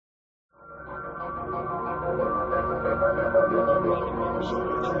musical,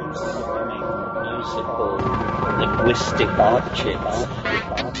 linguistic objects.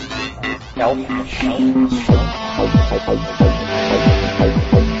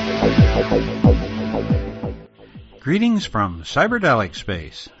 Greetings from Psychedelic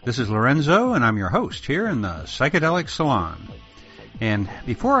Space. This is Lorenzo, and I'm your host here in the Psychedelic Salon. And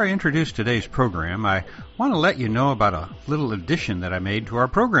before I introduce today's program, I want to let you know about a little addition that I made to our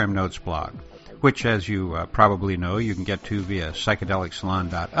program notes blog, which, as you probably know, you can get to via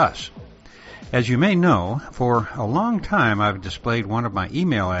psychedelicsalon.us. As you may know, for a long time I've displayed one of my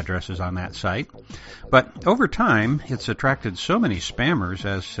email addresses on that site, but over time it's attracted so many spammers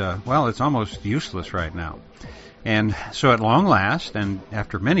as, it's almost useless right now. And so at long last, and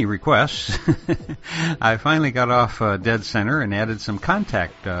after many requests, I finally got off dead center and added some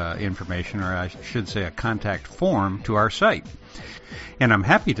contact information, or I should say a contact form, to our site. And I'm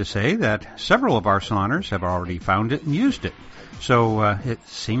happy to say that several of our saloners have already found it and used it. So it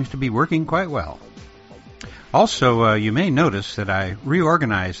seems to be working quite well. Also, you may notice that I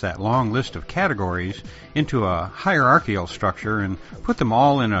reorganized that long list of categories into a hierarchical structure and put them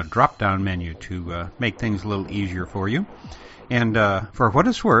all in a drop-down menu to make things a little easier for you. And for what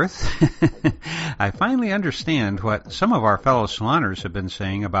it's worth, I finally understand what some of our fellow saloners have been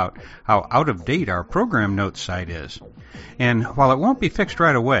saying about how out-of-date our program notes site is. And while it won't be fixed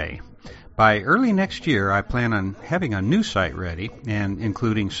right away, by early next year, I plan on having a new site ready and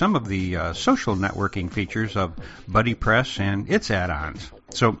including some of the social networking features of Buddy Press and its add-ons.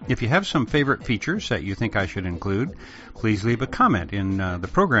 So if you have some favorite features that you think I should include, please leave a comment in the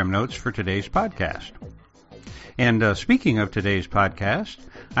program notes for today's podcast. And speaking of today's podcast,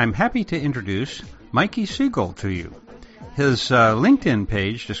 I'm happy to introduce Mikey Siegel to you. His LinkedIn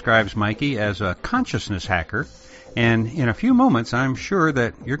page describes Mikey as a consciousness hacker, and in a few moments, I'm sure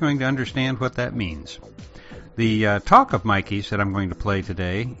that you're going to understand what that means. The talk of Mikey's that I'm going to play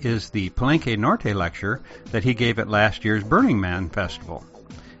today is the Palenque Norte lecture that he gave at last year's Burning Man Festival,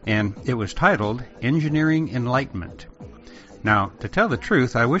 and it was titled Engineering Enlightenment. Now, to tell the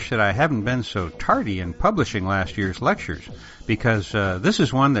truth, I wish that I hadn't been so tardy in publishing last year's lectures, because this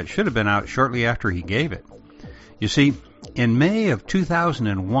is one that should have been out shortly after he gave it. You see, in May of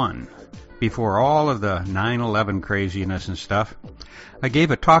 2001, before all of the 9/11 craziness and stuff, I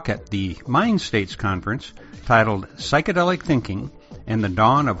gave a talk at the Mind States Conference titled Psychedelic Thinking and the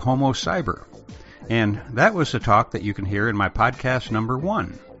Dawn of Homo Cyber. And that was the talk that you can hear in my podcast number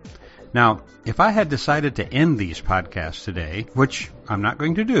 1. Now, if I had decided to end these podcasts today, which I'm not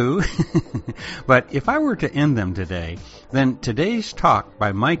going to do, but if I were to end them today, then today's talk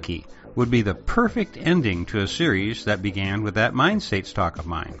by Mikey would be the perfect ending to a series that began with that Mind States talk of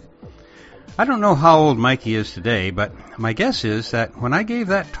mine. I don't know how old Mikey is today, but my guess is that when I gave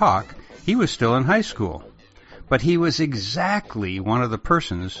that talk, he was still in high school. But he was exactly one of the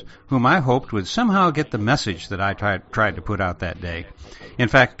persons whom I hoped would somehow get the message that I tried to put out that day. In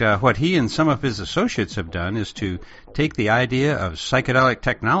fact, what he and some of his associates have done is to take the idea of psychedelic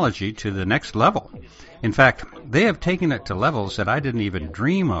technology to the next level. In fact, they have taken it to levels that I didn't even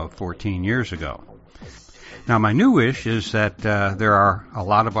dream of 14 years ago. Now, my new wish is that there are a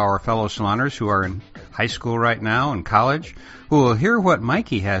lot of our fellow saloners who are in high school right now and college who will hear what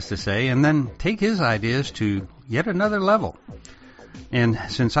Mikey has to say and then take his ideas to yet another level. And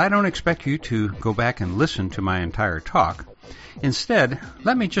since I don't expect you to go back and listen to my entire talk, instead,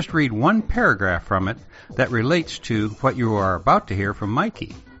 let me just read one paragraph from it that relates to what you are about to hear from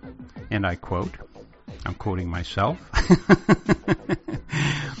Mikey. And I quote, I'm quoting myself,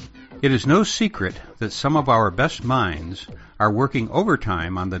 "It is no secret that some of our best minds are working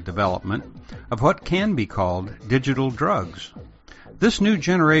overtime on the development of what can be called digital drugs. This new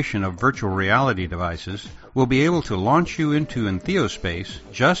generation of virtual reality devices will be able to launch you into entheospace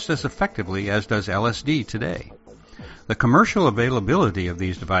just as effectively as does LSD today. The commercial availability of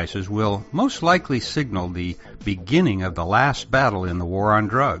these devices will most likely signal the beginning of the last battle in the war on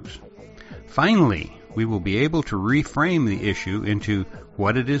drugs. Finally, we will be able to reframe the issue into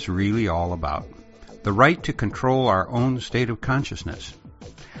what it is really all about, the right to control our own state of consciousness.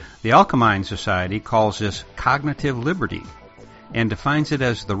 The Alchemine Society calls this cognitive liberty and defines it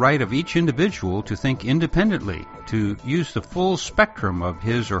as the right of each individual to think independently, to use the full spectrum of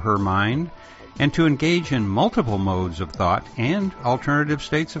his or her mind, and to engage in multiple modes of thought and alternative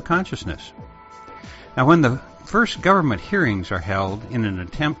states of consciousness. Now, when the first government hearings are held in an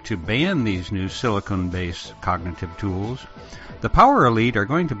attempt to ban these new silicon-based cognitive tools, the power elite are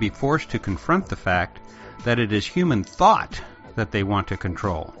going to be forced to confront the fact that it is human thought that they want to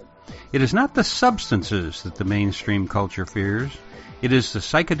control. It is not the substances that the mainstream culture fears. It is the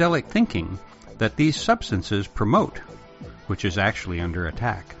psychedelic thinking that these substances promote, which is actually under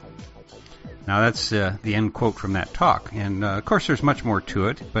attack. Now that's the end quote from that talk, and of course there's much more to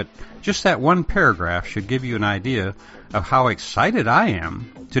it, but just that one paragraph should give you an idea of how excited I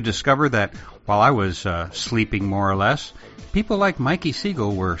am to discover that while I was sleeping more or less, people like Mikey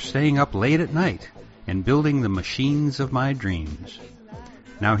Siegel were staying up late at night and building the machines of my dreams.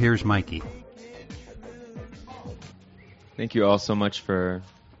 Now here's Mikey. Thank you all so much for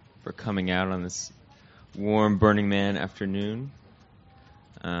coming out on this warm Burning Man afternoon.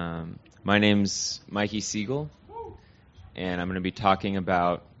 My name's Mikey Siegel, and I'm going to be talking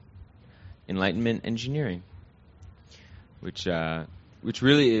about Enlightenment engineering, which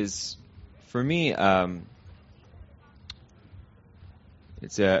really is, for me,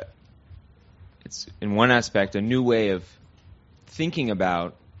 it's in one aspect a new way of thinking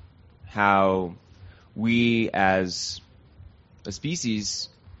about how we as a species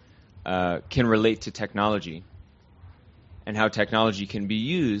can relate to technology, and how technology can be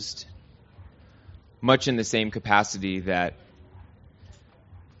used much in the same capacity that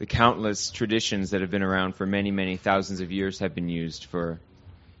the countless traditions that have been around for many, many thousands of years have been used for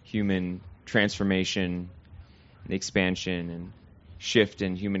human transformation and expansion and shift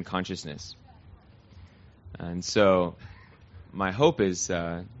in human consciousness. And so my hope is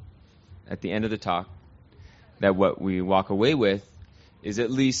at the end of the talk that what we walk away with is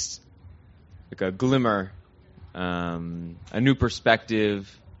at least like a glimmer, a new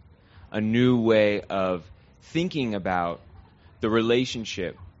perspective, a new way of thinking about the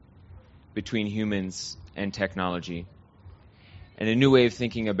relationship between humans and technology, and a new way of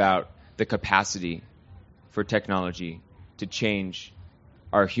thinking about the capacity for technology to change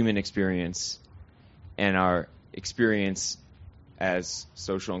our human experience and our experience as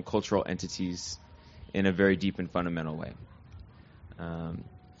social and cultural entities in a very deep and fundamental way.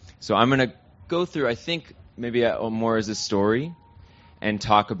 So I'm going to go through, I think, maybe more as a story, and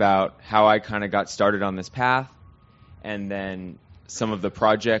talk about how I kind of got started on this path, and then some of the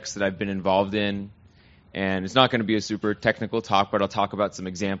projects that I've been involved in. And it's not going to be a super technical talk, but I'll talk about some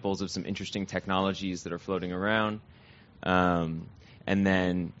examples of some interesting technologies that are floating around, and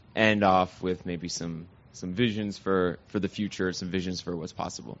then end off with maybe some visions for the future, some visions for what's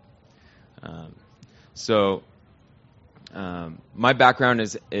possible. My background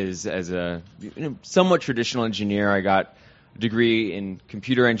is as a somewhat traditional engineer. I got a degree in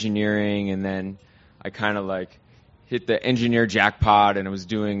computer engineering, and then I kind of like hit the engineer jackpot, and I was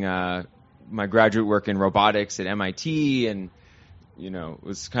doing my graduate work in robotics at MIT, and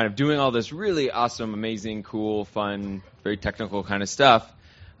was kind of doing all this really awesome, amazing, cool, fun, very technical kind of stuff,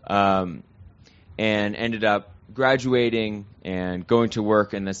 and ended up graduating and going to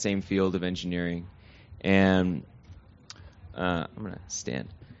work in the same field of engineering. And I'm going to stand.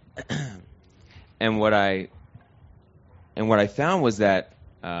 And what I found was that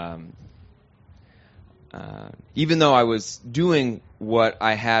even though I was doing what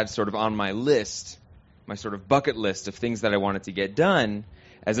I had sort of on my list, my sort of bucket list of things that I wanted to get done,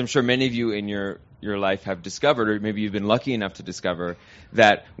 as I'm sure many of you in your life have discovered, or maybe you've been lucky enough to discover,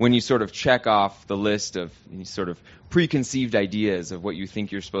 that when you sort of check off the list of sort of preconceived ideas of what you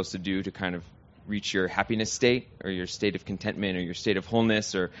think you're supposed to do to kind of reach your happiness state, or your state of contentment, or your state of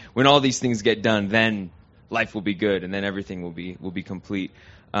wholeness, or when all these things get done, then life will be good, and then everything will be complete.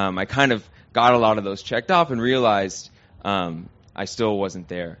 I kind of got a lot of those checked off and realized I still wasn't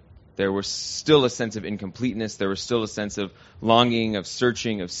there. There was still a sense of incompleteness. There was still a sense of longing, of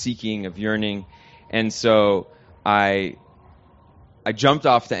searching, of seeking, of yearning. And so I jumped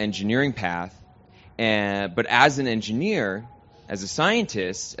off the engineering path, but as an engineer, as a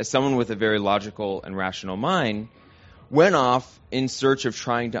scientist, as someone with a very logical and rational mind, went off in search of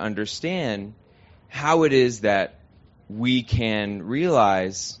trying to understand how it is that we can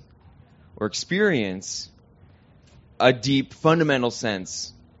realize or experience a deep, fundamental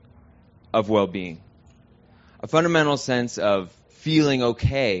sense of well-being, a fundamental sense of feeling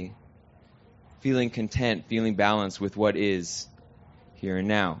okay, feeling content, feeling balanced with what is here and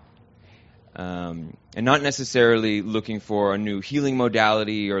now. And not necessarily looking for a new healing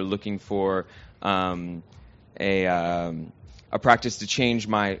modality or looking for a practice to change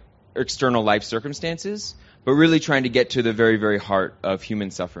my external life circumstances, but really trying to get to the very, very heart of human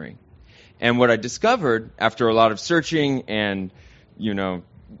suffering. And what I discovered after a lot of searching and,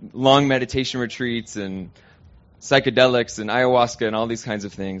 long meditation retreats and psychedelics and ayahuasca and all these kinds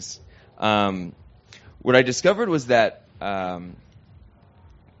of things, what I discovered was that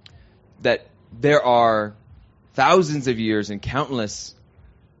that there are thousands of years and countless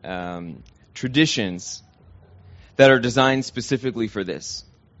traditions that are designed specifically for this,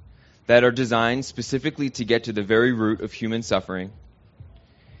 that are designed specifically to get to the very root of human suffering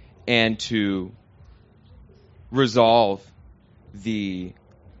and to resolve the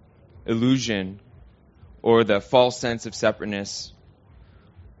illusion or the false sense of separateness,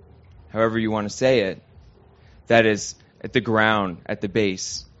 however you want to say it, that is at the ground, at the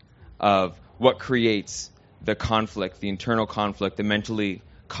base of what creates the conflict, the internal conflict that mentally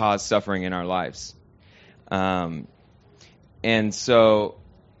caused suffering in our lives. And so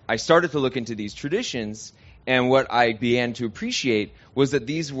I started to look into these traditions, and what I began to appreciate was that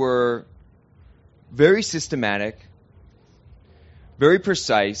these were very systematic, very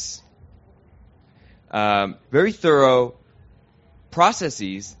precise, very thorough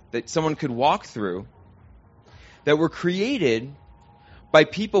processes that someone could walk through that were created by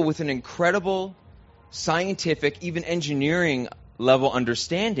people with an incredible scientific, even engineering level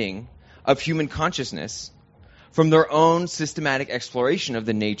understanding of human consciousness from their own systematic exploration of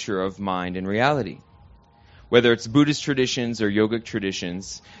the nature of mind and reality. Whether it's Buddhist traditions or yogic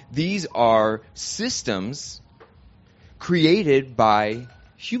traditions, these are systems created by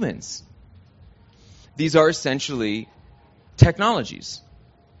humans. These are essentially technologies.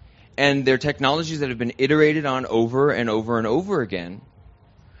 And they're technologies that have been iterated on over and over and over again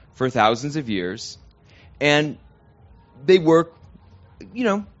for thousands of years. And they work,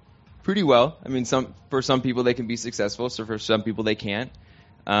 pretty well. I mean, for some people they can be successful, so for some people they can't.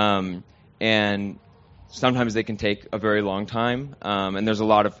 And sometimes they can take a very long time. And there's a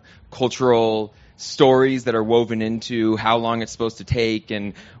lot of cultural stories that are woven into how long it's supposed to take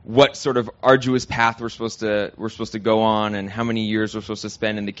and what sort of arduous path we're supposed to go on and how many years we're supposed to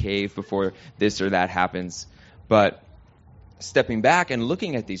spend in the cave before this or that happens. But stepping back and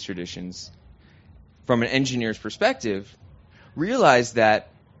looking at these traditions from an engineer's perspective, realize that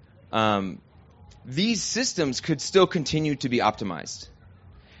these systems could still continue to be optimized.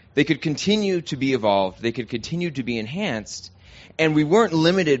 They could continue to be evolved. They could continue to be enhanced. And we weren't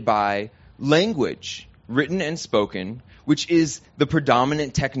limited by language, written and spoken, which is the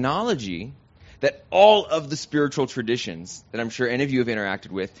predominant technology that all of the spiritual traditions that I'm sure any of you have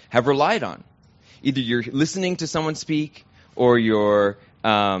interacted with have relied on. Either you're listening to someone speak, or you're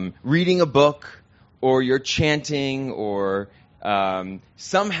reading a book, or you're chanting, or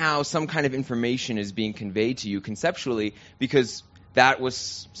somehow some kind of information is being conveyed to you conceptually, because that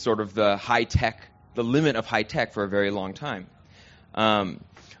was sort of the high tech, the limit of high tech for a very long time.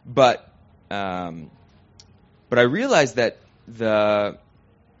 But I realized that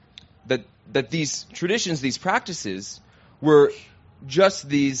that these traditions, these practices, were just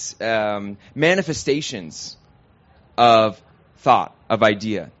these manifestations of thought, of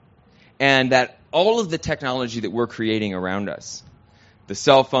idea, and that all of the technology that we're creating around us, the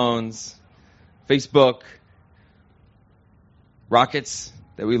cell phones, Facebook, rockets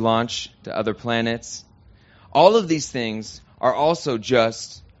that we launch to other planets, all of these things are also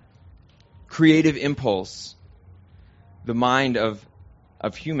just creative impulse, the mind of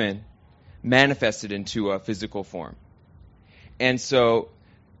human manifested into a physical form. And so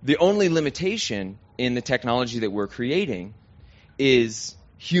the only limitation in the technology that we're creating is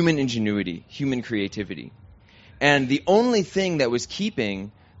human ingenuity, human creativity. And the only thing that was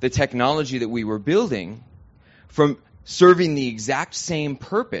keeping the technology that we were building from serving the exact same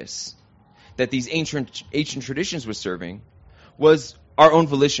purpose that these ancient traditions were serving was our own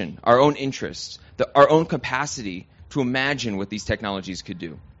volition, our own interest, our own capacity to imagine what these technologies could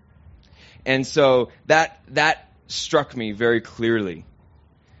do. And so that struck me very clearly,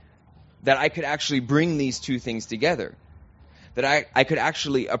 that I could actually bring these two things together, that I could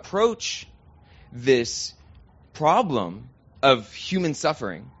actually approach this problem of human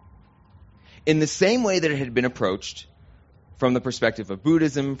suffering in the same way that it had been approached from the perspective of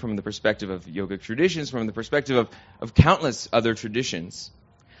Buddhism, from the perspective of yogic traditions, from the perspective of countless other traditions.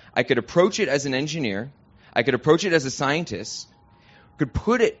 I could approach it as an engineer. I could approach it as a scientist. Could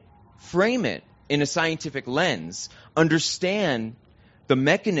frame it in a scientific lens, understand the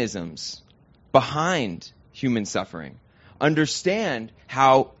mechanisms behind human suffering, understand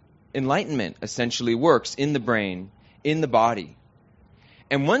how enlightenment essentially works in the brain, in the body.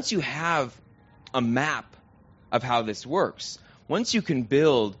 And once you have a map of how this works, once you can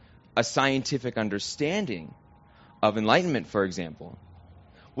build a scientific understanding of enlightenment, for example,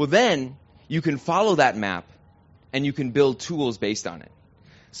 well then you can follow that map and you can build tools based on it.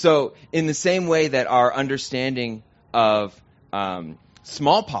 So in the same way that our understanding of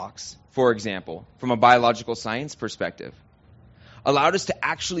smallpox, for example, from a biological science perspective, allowed us to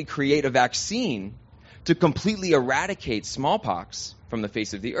actually create a vaccine to completely eradicate smallpox from the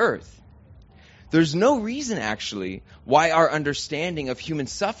face of the earth. There's no reason, actually, why our understanding of human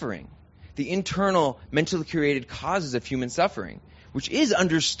suffering the internal mentally created causes of human suffering, which is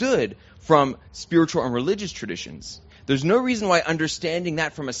understood from spiritual and religious traditions. There's no reason why understanding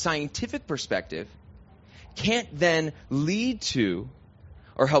that from a scientific perspective can't then lead to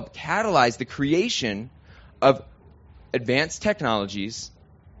or help catalyze the creation of advanced technologies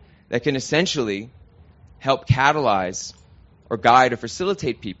that can essentially help catalyze or guide or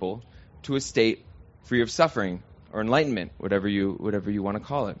facilitate people to a state free of suffering or enlightenment, whatever you want to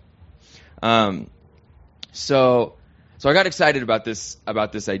call it. So I got excited about this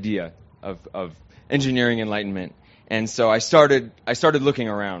idea of engineering enlightenment, and so I started looking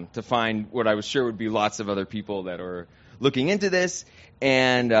around to find what I was sure would be lots of other people that are looking into this,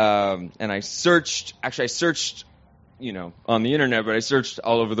 and I searched. Actually, I searched, on the internet, but I searched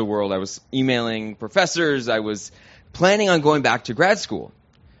all over the world. I was emailing professors. I was planning on going back to grad school,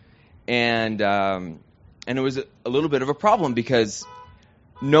 and it was a little bit of a problem because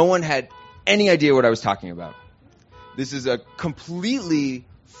no one had any idea what I was talking about. This is a completely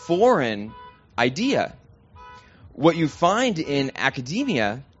foreign idea. What you find in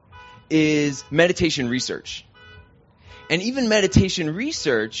academia is meditation research. And even meditation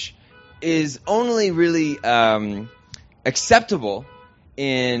research is only really acceptable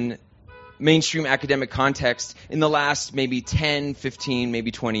in mainstream academic context in the last maybe 10, 15,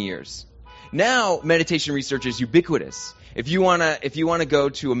 maybe 20 years. Now, meditation research is ubiquitous. If you wanna go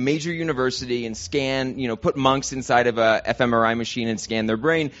to a major university and scan, put monks inside of a fMRI machine and scan their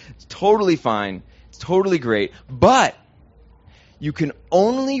brain, it's totally fine. It's totally great. But you can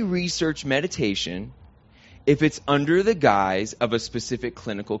only research meditation if it's under the guise of a specific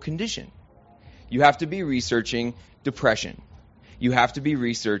clinical condition. You have to be researching depression. You have to be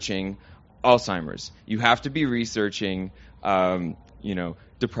researching Alzheimer's. You have to be researching,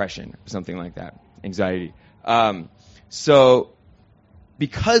 depression, something like that, anxiety. So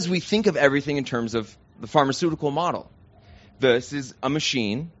because we think of everything in terms of the pharmaceutical model, this is a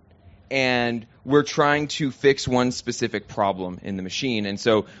machine, and we're trying to fix one specific problem in the machine. And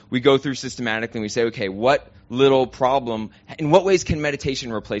so we go through systematically and we say, okay, what little problem, in what ways can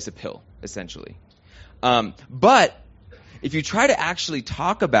meditation replace a pill, essentially? But if you try to actually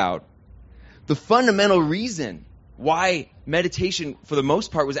talk about the fundamental reason why meditation, for the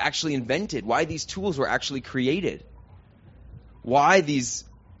most part, was actually invented, why these tools were actually created, why these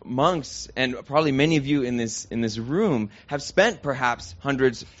monks, and probably many of you in this room, have spent perhaps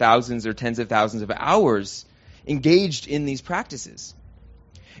hundreds, thousands, or tens of thousands of hours engaged in these practices.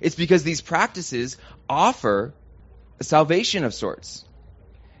 It's because these practices offer a salvation of sorts.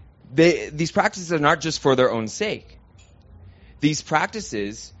 These practices are not just for their own sake. These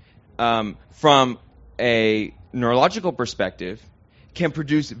practices, from a neurological perspective, can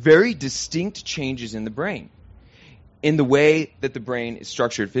produce very distinct changes in the brain, in the way that the brain is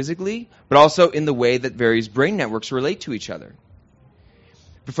structured physically, but also in the way that various brain networks relate to each other.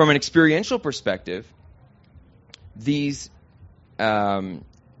 But from an experiential perspective, these the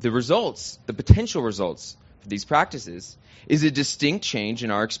potential results for these practices is a distinct change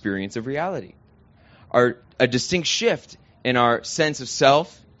in our experience of reality, a distinct shift in our sense of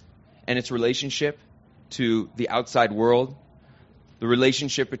self and its relationship to the outside world, the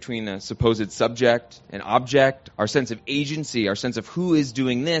relationship between a supposed subject and object, our sense of agency, our sense of who is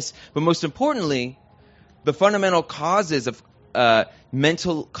doing this, but most importantly, the fundamental causes of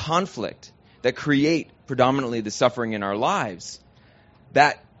mental conflict that create predominantly the suffering in our lives,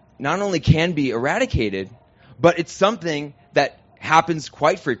 that not only can be eradicated, but it's something that happens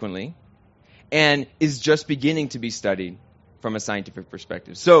quite frequently and is just beginning to be studied from a scientific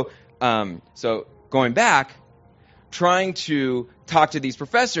perspective. So going back, trying to talk to these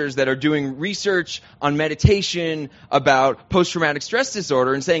professors that are doing research on meditation about post-traumatic stress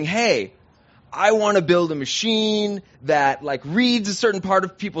disorder and saying, hey, I want to build a machine that reads a certain part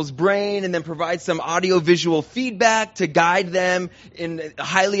of people's brain and then provides some audio-visual feedback to guide them in a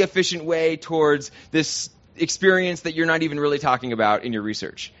highly efficient way towards this experience that you're not even really talking about in your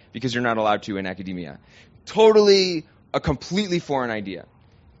research because you're not allowed to in academia. Totally a completely foreign idea.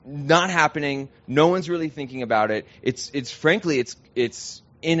 Not happening. No one's really thinking about it. It's frankly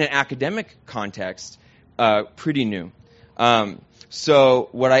in an academic context pretty new. So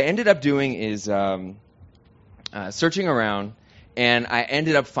what I ended up doing is searching around, and I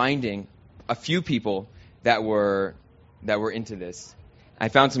ended up finding a few people that were into this. I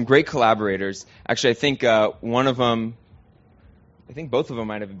found some great collaborators. Actually, I think both of them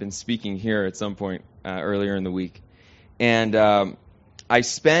might have been speaking here at some point earlier in the week. And I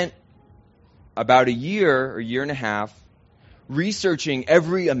spent about a year and a half researching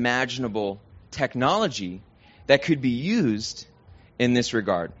every imaginable technology that could be used in this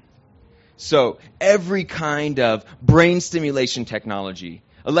regard. So every kind of brain stimulation technology,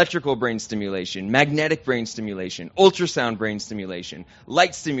 electrical brain stimulation, magnetic brain stimulation, ultrasound brain stimulation,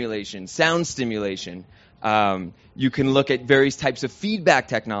 light stimulation, sound stimulation. You can look at various types of feedback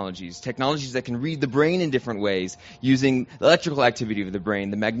technologies that can read the brain in different ways using the electrical activity of the brain,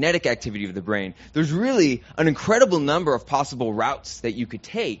 the magnetic activity of the brain. There's really an incredible number of possible routes that you could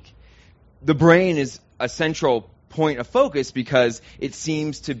take. The brain is a central point of focus because it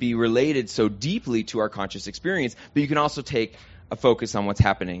seems to be related so deeply to our conscious experience, but you can also take a focus on what's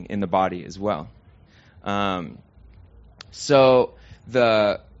happening in the body as well. So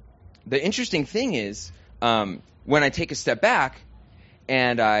the interesting thing is, when I take a step back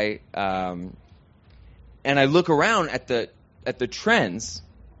and I look around at the trends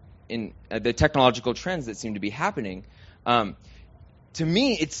in the technological trends that seem to be happening, to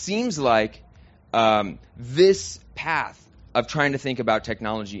me it seems like this path of trying to think about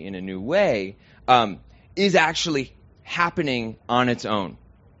technology in a new way is actually happening on its own.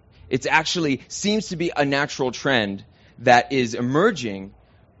 It actually seems to be a natural trend that is emerging,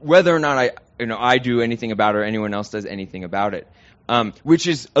 whether or not I do anything about it or anyone else does anything about it, which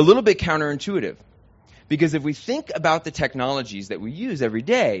is a little bit counterintuitive. Because if we think about the technologies that we use every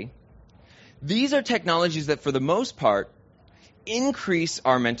day, these are technologies that for the most part increase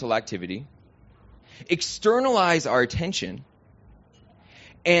our mental activity, externalize our attention,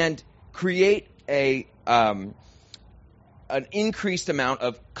 and create an increased amount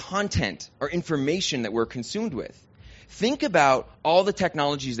of content or information that we're consumed with. Think about all the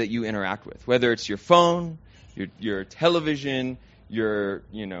technologies that you interact with, whether it's your phone, your television, your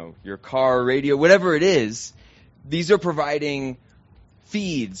car, radio, whatever it is. These are providing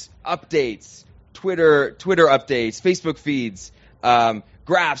feeds, updates, Twitter updates, Facebook feeds,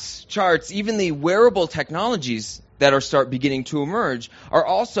 graphs, charts. Even the wearable technologies that are beginning to emerge are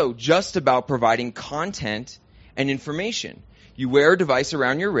also just about providing content and information. You wear a device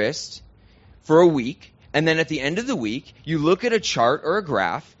around your wrist for a week, and then at the end of the week, you look at a chart or a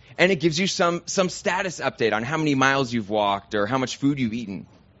graph, and it gives you some status update on how many miles you've walked or how much food you've eaten.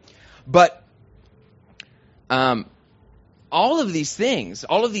 But all of these things,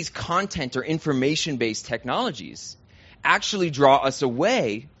 all of these content or information-based technologies actually draw us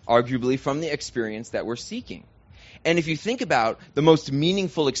away, arguably, from the experience that we're seeking. And if you think about the most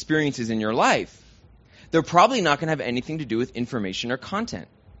meaningful experiences in your life, they're probably not going to have anything to do with information or content.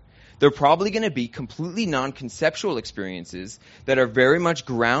 They're probably going to be completely non-conceptual experiences that are very much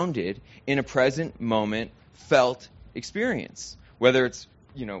grounded in a present moment felt experience. Whether it's,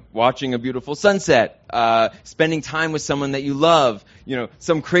 watching a beautiful sunset, spending time with someone that you love,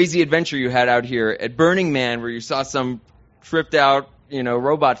 some crazy adventure you had out here at Burning Man where you saw some tripped out,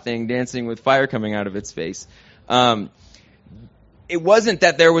 robot thing dancing with fire coming out of its face. It wasn't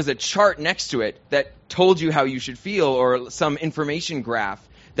that there was a chart next to it that told you how you should feel or some information graph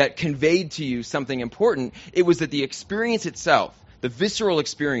that conveyed to you something important. It was that the experience itself, the visceral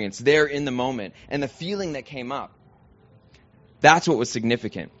experience there in the moment, and the feeling that came up, that's what was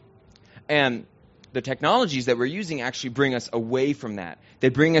significant. And the technologies that we're using actually bring us away from that. They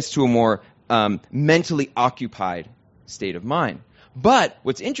bring us to a more mentally occupied state of mind. But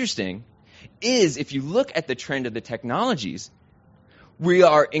what's interesting is if you look at the trend of the technologies, we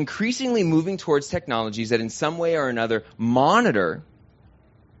are increasingly moving towards technologies that in some way or another monitor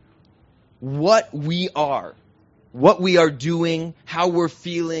what we are doing, how we're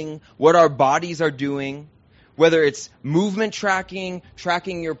feeling, what our bodies are doing, whether it's movement tracking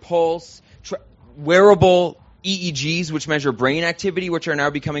your pulse, wearable EEGs, which measure brain activity, which are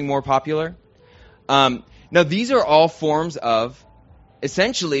now becoming more popular. Now, these are all forms of,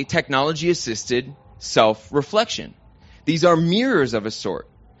 essentially, technology-assisted self-reflection. These are mirrors of a sort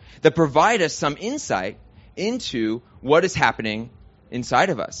that provide us some insight into what is happening inside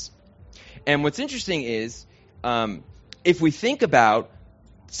of us. And what's interesting is, if we think about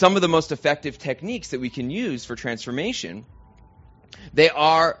some of the most effective techniques that we can use for transformation, they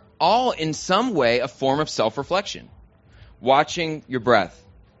are all in some way a form of self-reflection. Watching your breath,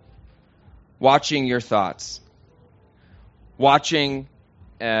 watching your thoughts, watching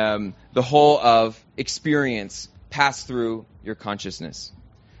the whole of experience pass through your consciousness.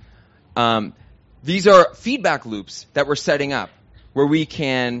 These are feedback loops that we're setting up where we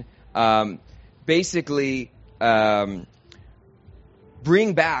can basically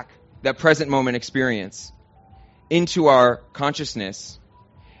bring back that present moment experience into our consciousness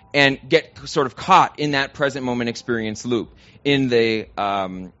and get sort of caught in that present moment experience loop, in the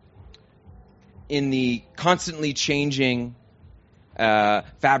constantly changing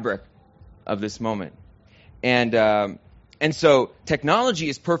fabric of this moment. And And so technology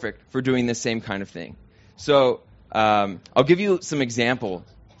is perfect for doing this same kind of thing. So I'll give you some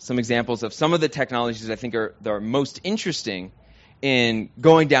examples of some of the technologies I think that are most interesting in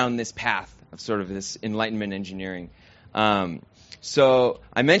going down this path of sort of this Enlightenment engineering. So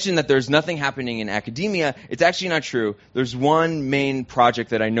I mentioned that there's nothing happening in academia. It's actually not true. There's one main project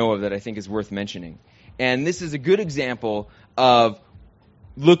that I know of that I think is worth mentioning. And this is a good example of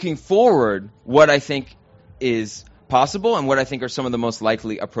looking forward what I think is possible and what I think are some of the most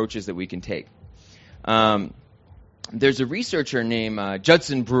likely approaches that we can take. There's a researcher named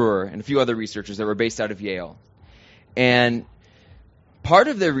Judson Brewer and a few other researchers that were based out of Yale. And part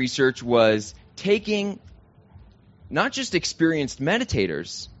of their research was taking not just experienced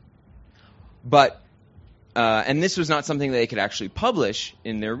meditators, but, and this was not something that they could actually publish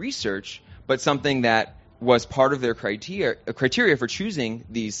in their research, but something that was part of their criteria for choosing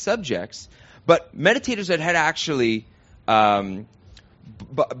these subjects, but meditators that had actually, by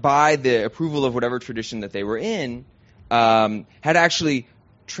the approval of whatever tradition that they were in, had actually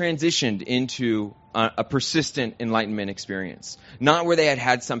transitioned into a persistent Enlightenment experience. Not where they had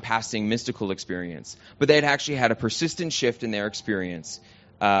had some passing mystical experience, but they had actually had a persistent shift in their experience.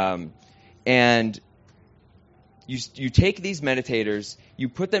 And you take these meditators, you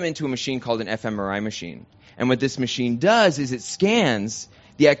put them into a machine called an fMRI machine. And what this machine does is it scans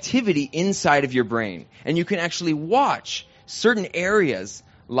the activity inside of your brain. And you can actually watch certain areas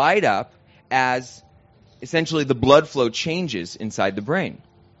light up as essentially the blood flow changes inside the brain.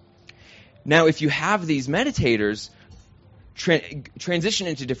 Now, if you have these meditators transition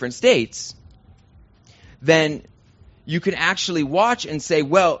into different states, then you can actually watch and say,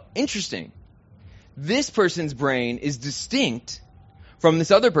 well, interesting. This person's brain is distinct from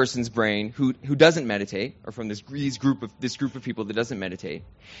this other person's brain who doesn't meditate, or from this group of people that doesn't meditate.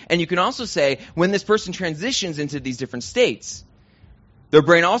 And you can also say, when this person transitions into these different states, their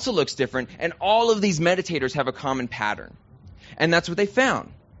brain also looks different, and all of these meditators have a common pattern. And that's what they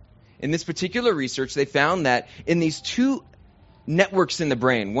found. In this particular research, they found that in these two networks in the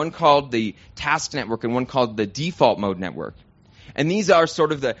brain, one called the task network and one called the default mode network. And these are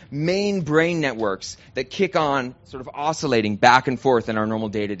sort of the main brain networks that kick on, sort of oscillating back and forth in our normal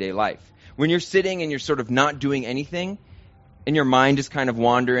day-to-day life. When you're sitting and you're sort of not doing anything, and your mind is kind of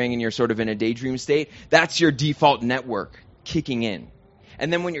wandering and you're sort of in a daydream state, that's your default network kicking in.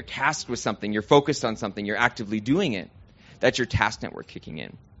 And then when you're tasked with something, you're focused on something, you're actively doing it, that's your task network kicking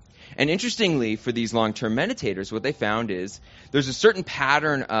in. And interestingly, for these long-term meditators, what they found is there's a certain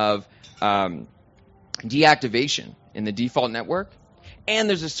pattern of deactivation in the default network, and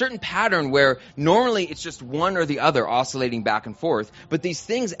there's a certain pattern where normally it's just one or the other oscillating back and forth, but these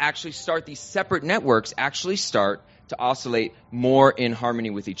things actually start, these separate networks actually start to oscillate more in harmony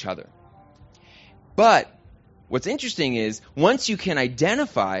with each other. But what's interesting is once you can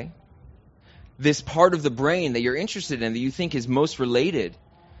identify this part of the brain that you're interested in, that you think is most related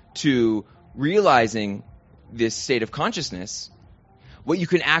to realizing this state of consciousness, what you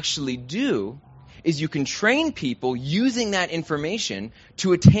can actually do is you can train people using that information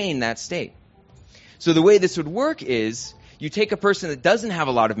to attain that state. So the way this would work is you take a person that doesn't have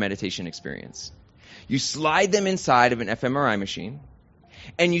a lot of meditation experience, you slide them inside of an fMRI machine,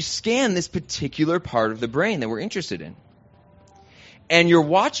 and you scan this particular part of the brain that we're interested in. And you're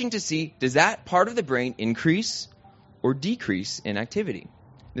watching to see, does that part of the brain increase or decrease in activity?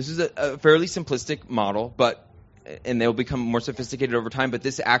 This is a fairly simplistic model, and they'll become more sophisticated over time, but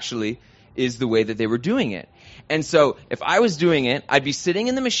this actually is the way that they were doing it. And so if I was doing it, I'd be sitting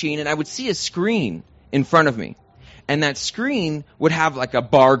in the machine and I would see a screen in front of me. And that screen would have like a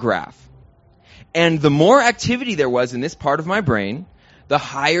bar graph. And the more activity there was in this part of my brain, the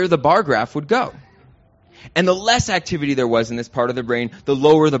higher the bar graph would go. And the less activity there was in this part of the brain, the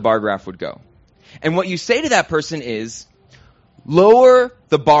lower the bar graph would go. And what you say to that person is, lower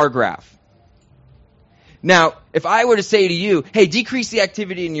the bar graph. Now, if I were to say to you, hey, decrease the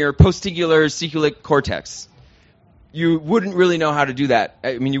activity in your posticularis cingulate cortex, you wouldn't really know how to do that.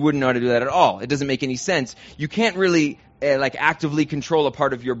 I mean, you wouldn't know how to do that at all. It doesn't make any sense. You can't really actively control a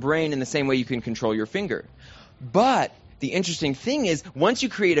part of your brain in the same way you can control your finger. But the interesting thing is, once you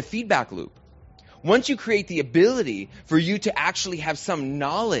create a feedback loop, once you create the ability for you to actually have some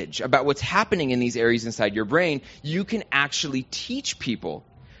knowledge about what's happening in these areas inside your brain, you can actually teach people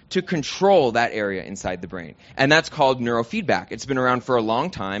to control that area inside the brain. And that's called neurofeedback. It's been around for a long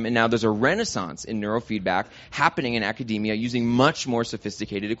time, and now there's a renaissance in neurofeedback happening in academia using much more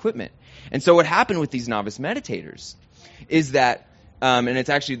sophisticated equipment. And so what happened with these novice meditators is that, and it's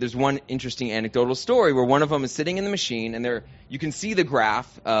actually, there's one interesting anecdotal story where one of them is sitting in the machine, and you can see the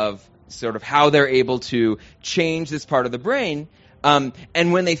graph of sort of how they're able to change this part of the brain. And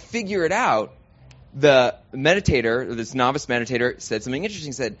when they figure it out, the meditator, or this novice meditator, said something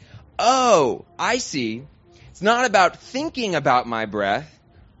interesting. Said, "Oh, I see. It's not about thinking about my breath.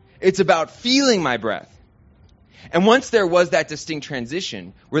 It's about feeling my breath." And once there was that distinct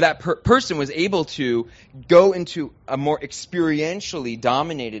transition where that person was able to go into a more experientially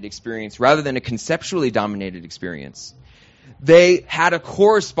dominated experience rather than a conceptually dominated experience, they had a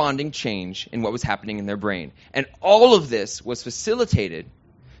corresponding change in what was happening in their brain. And all of this was facilitated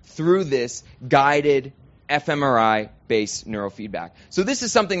through this guided fMRI-based neurofeedback. So this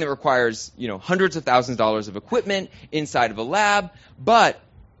is something that requires, hundreds of thousands of dollars of equipment inside of a lab, but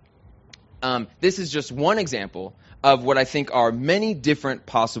this is just one example of what I think are many different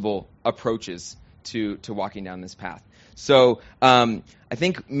possible approaches to walking down this path. So I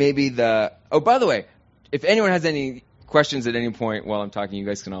think maybe oh, by the way, if anyone has any questions at any point while I'm talking, you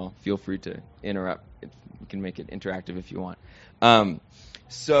guys can all feel free to interrupt. You can make it interactive if you want.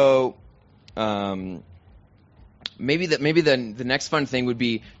 Maybe the next fun thing would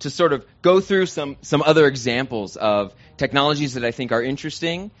be to sort of go through some other examples of technologies that I think are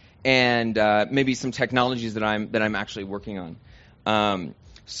interesting, and maybe some technologies that I'm actually working on.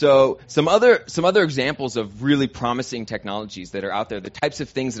 So some other examples of really promising technologies that are out there, the types of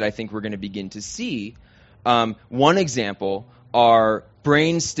things that I think we're going to begin to see. One example are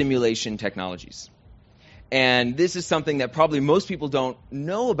brain stimulation technologies. And this is something that probably most people don't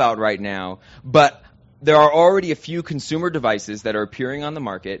know about right now, but there are already a few consumer devices that are appearing on the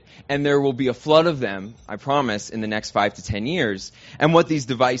market, and there will be a flood of them, I promise, in the next 5 to 10 years. And what these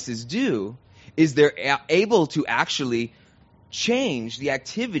devices do is they're able to actually change the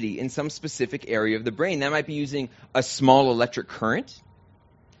activity in some specific area of the brain. That might be using a small electric current.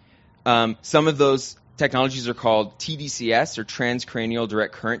 Some of those technologies are called TDCS, or transcranial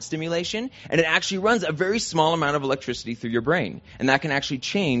direct current stimulation, and it actually runs a very small amount of electricity through your brain, and that can actually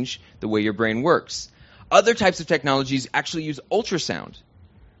change the way your brain works. Other types of technologies actually use ultrasound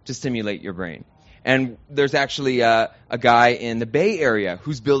to stimulate your brain. And there's actually a guy in the Bay Area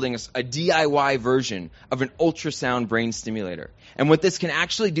who's building a DIY version of an ultrasound brain stimulator. And what this can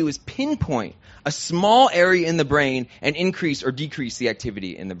actually do is pinpoint a small area in the brain and increase or decrease the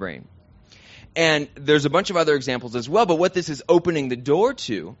activity in the brain. And there's a bunch of other examples as well, but what this is opening the door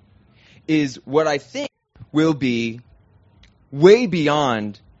to is what I think will be way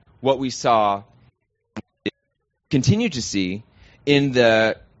beyond what we saw, continue to see in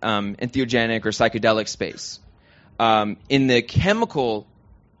the entheogenic or psychedelic space. In the chemical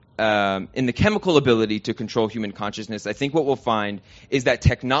ability to control human consciousness, I think what we'll find is that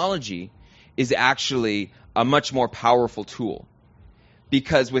technology is actually a much more powerful tool.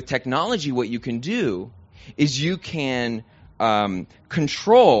 Because with technology, what you can do is you can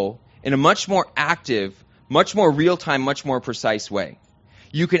control in a much more active, much more real-time, much more precise way.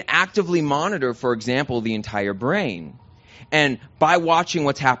 You can actively monitor, for example, the entire brain. And by watching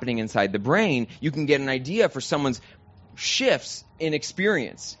what's happening inside the brain, you can get an idea for someone's shifts in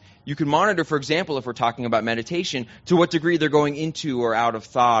experience. You can monitor, for example, if we're talking about meditation, to what degree they're going into or out of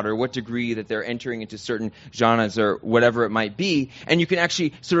thought, or what degree that they're entering into certain jhanas or whatever it might be. And you can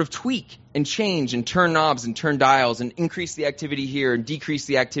actually sort of tweak and change and turn knobs and turn dials and increase the activity here and decrease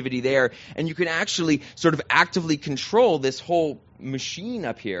the activity there. And you can actually sort of actively control this whole machine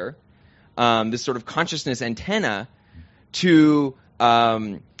up here, this sort of consciousness antenna, to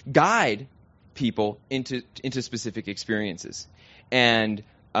guide people into specific experiences. And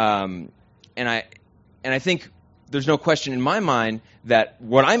I think there's no question in my mind that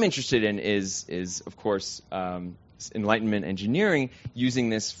what I'm interested in is of course Enlightenment engineering, using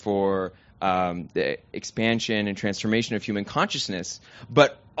this for the expansion and transformation of human consciousness.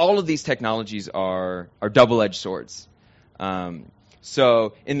 But all of these technologies are double-edged swords.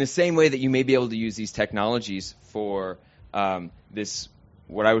 So in the same way that you may be able to use these technologies for this,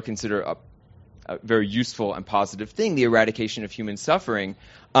 what I would consider a very useful and positive thing, the eradication of human suffering,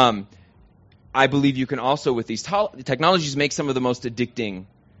 I believe you can also, with these technologies, make some of the most addicting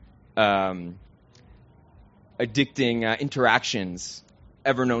interactions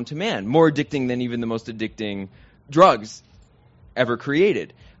ever known to man, more addicting than even the most addicting drugs ever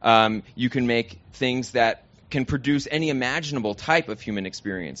created. You can make things that can produce any imaginable type of human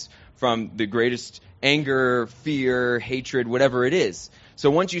experience, from the greatest anger, fear, hatred, whatever it is.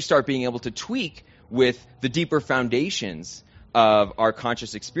 So once you start being able to tweak with the deeper foundations of our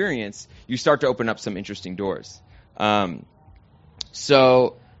conscious experience, you start to open up some interesting doors.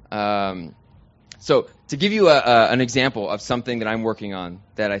 So to give you an example of something that I'm working on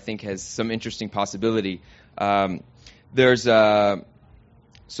that I think has some interesting possibility, there's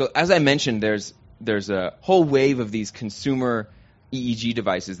So as I mentioned, there's a whole wave of these consumer EEG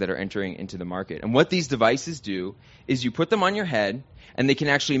devices that are entering into the market. And what these devices do is you put them on your head, and they can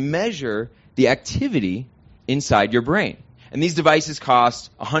actually measure the activity inside your brain. And these devices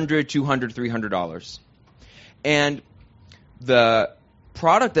cost $100, $200, $300. And the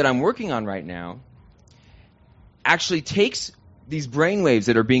product that I'm working on right now actually takes these brain waves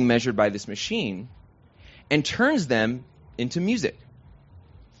that are being measured by this machine and turns them into music.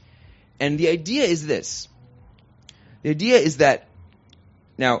 And the idea is this. The idea is that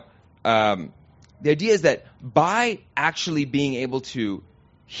by actually being able to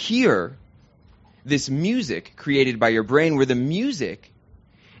hear this music created by your brain, where the music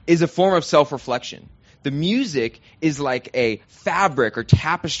is a form of self-reflection. The music is like a fabric or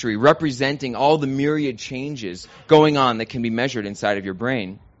tapestry representing all the myriad changes going on that can be measured inside of your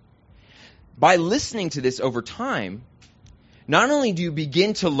brain. By listening to this over time, not only do you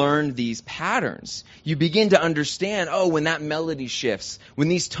begin to learn these patterns, you begin to understand, when that melody shifts, when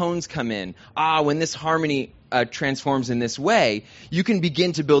these tones come in, when this harmony transforms in this way, you can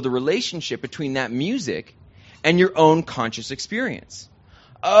begin to build a relationship between that music and your own conscious experience.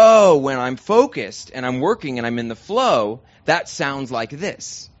 When I'm focused and I'm working and I'm in the flow, that sounds like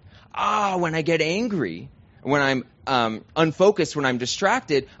this. When I get angry, when I'm unfocused, when I'm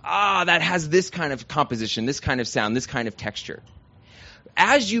distracted, that has this kind of composition, this kind of sound, this kind of texture.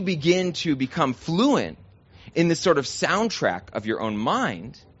 As you begin to become fluent in this sort of soundtrack of your own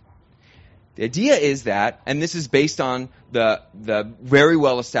mind, the idea is that, and this is based on the very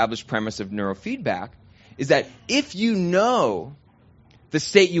well-established premise of neurofeedback, is that if you know the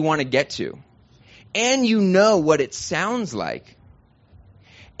state you want to get to, and you know what it sounds like,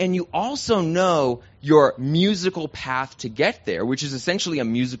 and you also know your musical path to get there, which is essentially a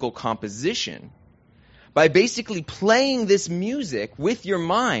musical composition, by basically playing this music with your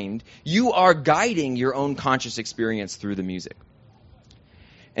mind, you are guiding your own conscious experience through the music.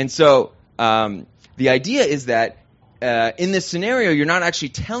 And so the idea is that in this scenario, you're not actually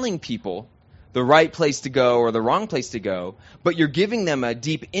telling people the right place to go or the wrong place to go, but you're giving them a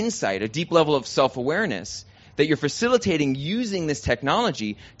deep insight, a deep level of self-awareness that you're facilitating using this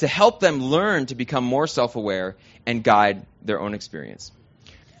technology to help them learn to become more self-aware and guide their own experience.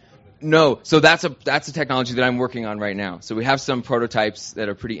 No, so that's a technology that I'm working on right now. So we have some prototypes that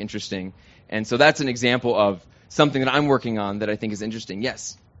are pretty interesting, and so that's an example of something that I'm working on that I think is interesting.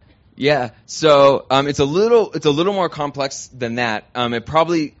 Yes. Yeah. So it's a little more complex than that.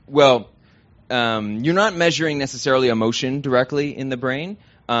 You're not measuring necessarily emotion directly in the brain.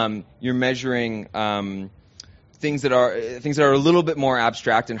 You're measuring things that are a little bit more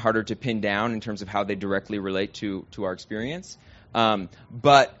abstract and harder to pin down in terms of how they directly relate to our experience.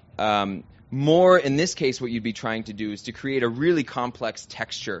 But more in this case, what you'd be trying to do is to create a really complex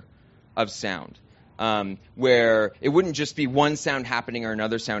texture of sound, where it wouldn't just be one sound happening or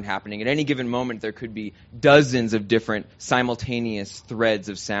another sound happening. At any given moment, there could be dozens of different simultaneous threads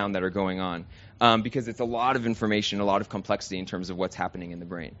of sound that are going on, because it's a lot of information, a lot of complexity in terms of what's happening in the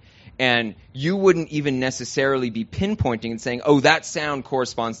brain. And you wouldn't even necessarily be pinpointing and saying, that sound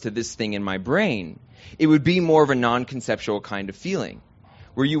corresponds to this thing in my brain. It would be more of a non-conceptual kind of feeling,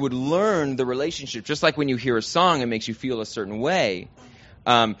 where you would learn the relationship. Just like when you hear a song, it makes you feel a certain way.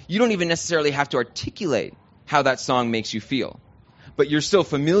 You don't even necessarily have to articulate how that song makes you feel, but you're still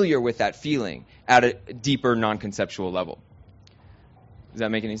familiar with that feeling at a deeper non-conceptual level. Does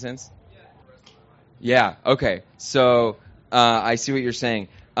that make any sense? Yeah, okay. So I see what you're saying.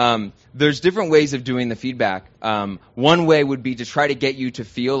 There's different ways of doing the feedback. One way would be to try to get you to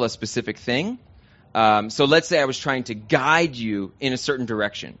feel a specific thing. So let's say I was trying to guide you in a certain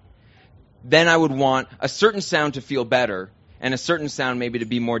direction. Then I would want a certain sound to feel better and a certain sound maybe to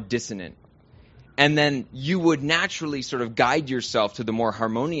be more dissonant. And then you would naturally sort of guide yourself to the more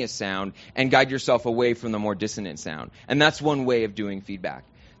harmonious sound and guide yourself away from the more dissonant sound. And that's one way of doing feedback.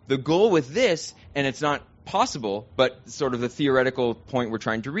 The goal with this, and it's not possible, but sort of the theoretical point we're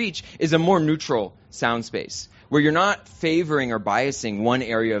trying to reach, is a more neutral sound space, where you're not favoring or biasing one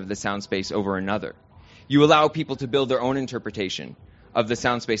area of the sound space over another. You allow people to build their own interpretation of the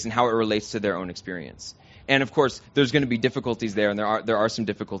sound space and how it relates to their own experience. And of course, there's going to be difficulties there, and there are some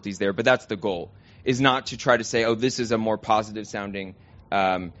difficulties there, but that's the goal, is not to try to say, this is a more positive sounding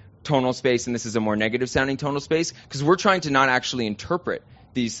tonal space and this is a more negative sounding tonal space, because we're trying to not actually interpret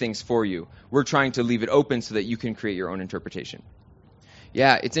these things for you. We're trying to leave it open so that you can create your own interpretation.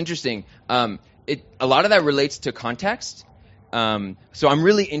 Yeah, it's interesting. A lot of that relates to context. So I'm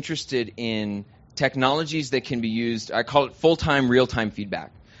really interested in technologies that can be used. I call it full-time, real-time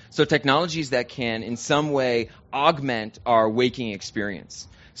feedback. So technologies that can, in some way, augment our waking experience.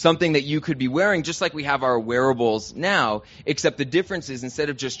 something that you could be wearing, just like we have our wearables now, except the difference is instead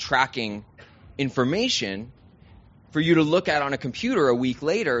of just tracking information for you to look at on a computer a week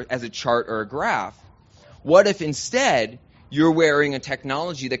later as a chart or a graph, what if instead you're wearing a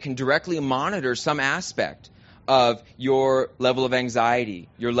technology that can directly monitor some aspect of your level of anxiety,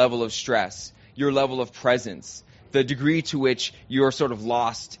 your level of stress, your level of presence, the degree to which you're sort of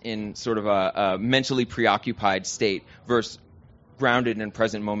lost in sort of a mentally preoccupied state versus grounded in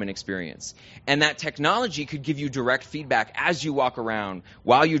present moment experience. And that technology could give you direct feedback as you walk around,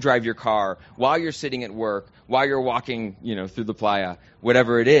 while you drive your car, while you're sitting at work, while you're walking, through the playa,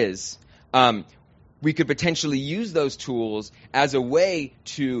 whatever it is. We could potentially use those tools as a way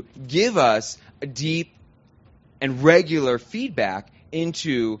to give us a deep and regular feedback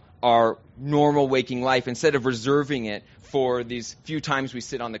into our normal waking life instead of reserving it for these few times we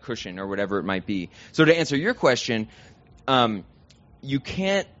sit on the cushion or whatever it might be. So to answer your question, you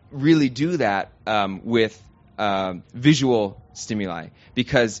can't really do that with visual stimuli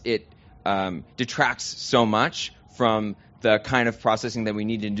because it detracts so much from the kind of processing that we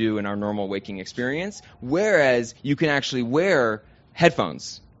need to do in our normal waking experience, whereas you can actually wear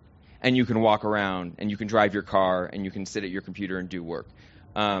headphones and you can walk around and you can drive your car and you can sit at your computer and do work.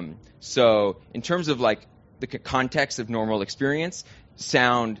 So in terms of like the context of normal experience,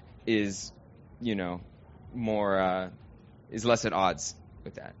 sound is, more is less at odds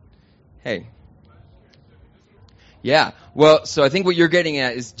with that. Hey. Yeah. Well, so I think what you're getting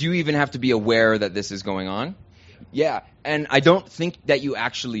at is, do you even have to be aware that this is going on? Yeah. And I don't think that you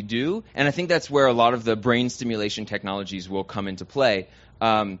actually do. And I think that's where a lot of the brain stimulation technologies will come into play.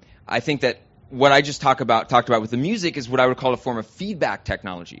 I think that what I just talked about with the music is what I would call a form of feedback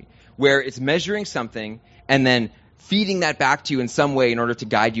technology, where it's measuring something and then feeding that back to you in some way in order to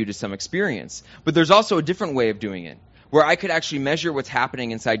guide you to some experience. But there's also a different way of doing it, where I could actually measure what's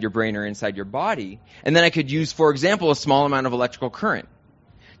happening inside your brain or inside your body, and then I could use, for example, a small amount of electrical current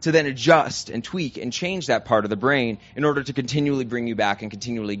to then adjust and tweak and change that part of the brain in order to continually bring you back and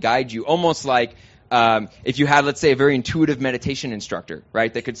continually guide you, almost like if you had, let's say, a very intuitive meditation instructor,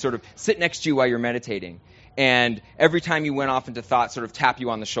 right, that could sort of sit next to you while you're meditating, and every time you went off into thought, sort of tap you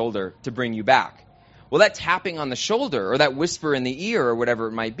on the shoulder to bring you back. Well, that tapping on the shoulder or that whisper in the ear or whatever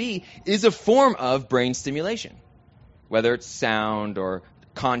it might be is a form of brain stimulation, whether it's sound or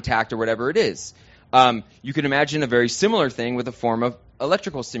contact or whatever it is. You can imagine a very similar thing with a form of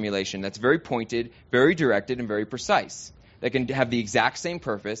electrical stimulation that's very pointed, very directed, and very precise, that can have the exact same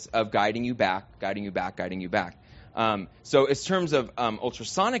purpose of guiding you back, guiding you back, guiding you back. So in terms of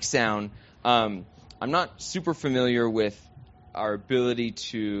ultrasonic sound, I'm not super familiar with our ability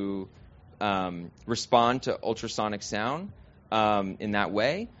to respond to ultrasonic sound in that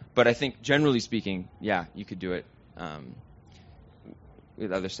way, but I think generally speaking, yeah, you could do it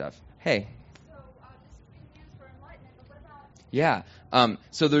with other stuff. Hey. So this is being used for enlightenment, but what about... Yeah.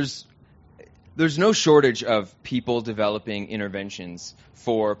 So there's no shortage of people developing interventions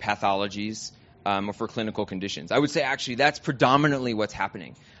for pathologies or for clinical conditions. I would say actually that's predominantly what's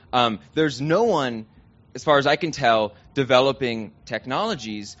happening. There's no one, as far as I can tell, developing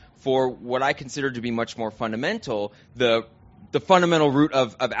technologies for what I consider to be much more fundamental, the fundamental root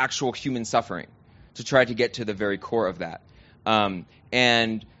of actual human suffering, to try to get to the very core of that.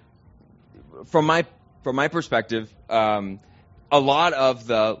 And from my perspective, a lot of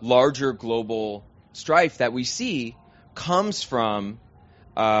the larger global strife that we see comes from,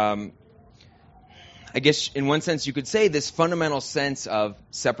 I guess in one sense you could say, this fundamental sense of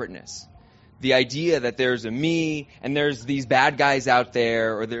separateness. The idea that there's a me and there's these bad guys out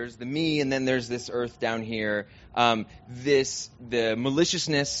there, or there's the me and then there's this earth down here. The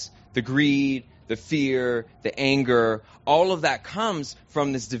maliciousness, the greed, the fear, the anger, all of that comes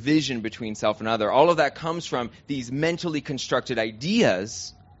from this division between self and other. All of that comes from these mentally constructed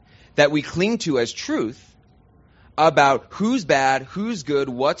ideas that we cling to as truth about who's bad, who's good,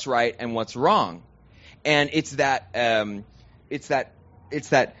 what's right, and what's wrong. And it's that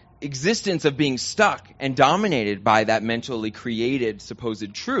existence of being stuck and dominated by that mentally created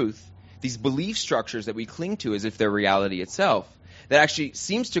supposed truth, these belief structures that we cling to as if they're reality itself, that actually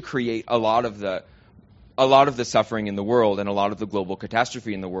seems to create a lot of the suffering in the world and a lot of the global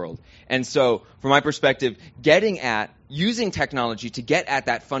catastrophe in the world. And so, from my perspective, getting at using technology to get at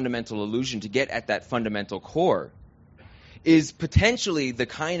that fundamental illusion, to get at that fundamental core, is potentially the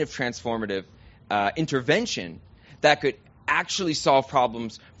kind of transformative intervention that could actually solve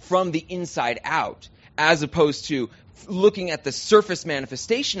problems from the inside out, as opposed to looking at the surface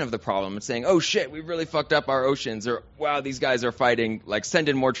manifestation of the problem and saying, oh shit, we really fucked up our oceans, or wow, these guys are fighting, like send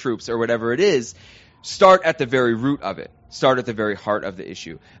in more troops, or whatever it is. start at the very root of it, start at the very heart of the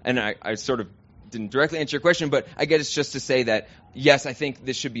issue. And I sort of didn't directly answer your question, but I guess it's just to say that, yes, I think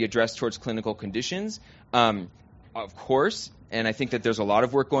this should be addressed towards clinical conditions, of course, and I think that there's a lot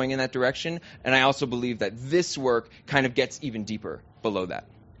of work going in that direction, and I also believe that this work kind of gets even deeper below that.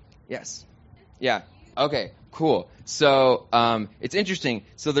 Yes. Yeah. Okay. Cool. So it's interesting.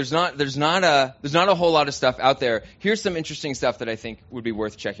 So there's not a whole lot of stuff out there. Here's some interesting stuff that I think would be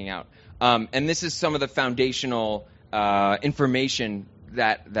worth checking out. And this is some of the foundational information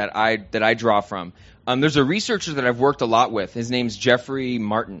that I draw from. There's a researcher that I've worked a lot with. His name's Jeffrey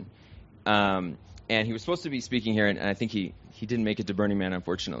Martin, and he was supposed to be speaking here, and I think he didn't make it to Burning Man,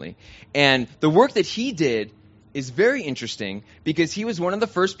 unfortunately. And the work that he did is very interesting because he was one of the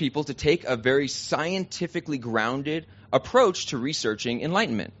first people to take a very scientifically grounded approach to researching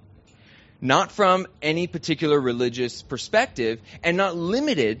enlightenment. Not from any particular religious perspective and not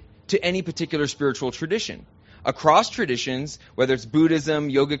limited to any particular spiritual tradition. Across traditions, whether it's Buddhism,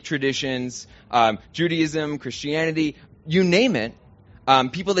 yogic traditions, Judaism, Christianity, you name it,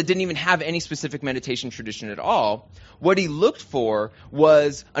 people that didn't even have any specific meditation tradition at all, what he looked for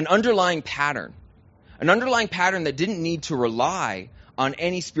was an underlying pattern that didn't need to rely on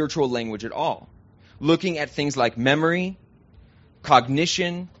any spiritual language at all. Looking at things like memory,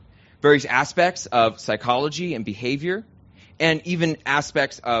 cognition, various aspects of psychology and behavior, and even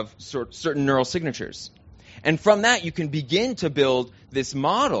aspects of certain neural signatures. And from that, you can begin to build this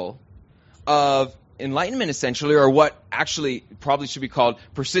model of enlightenment, essentially, or what actually probably should be called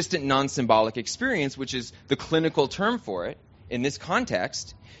persistent non-symbolic experience, which is the clinical term for it in this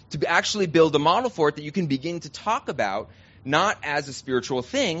context, to actually build a model for it that you can begin to talk about not as a spiritual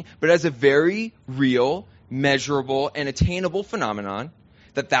thing, but as a very real, measurable, and attainable phenomenon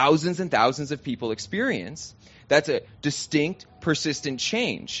that thousands and thousands of people experience. That's a distinct, persistent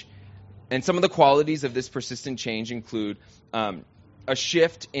change. And some of the qualities of this persistent change include a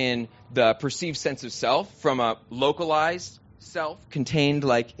shift in the perceived sense of self from a localized self, contained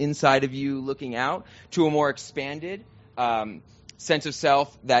like inside of you looking out, to a more expanded sense of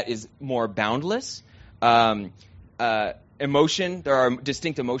self that is more boundless. Emotion, there are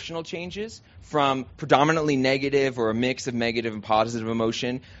distinct emotional changes from predominantly negative or a mix of negative and positive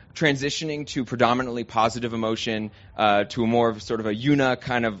emotion, transitioning to predominantly positive emotion, to a more of sort of a una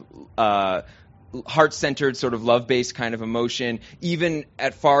kind of heart-centered, sort of love-based kind of emotion, even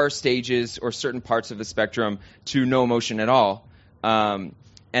at far stages or certain parts of the spectrum to no emotion at all. And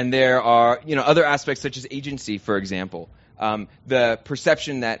there are, other aspects such as agency, for example. The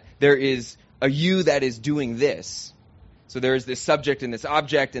perception that there is a you that is doing this. So there is this subject and this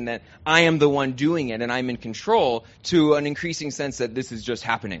object, and that I am the one doing it, and I'm in control, to an increasing sense that this is just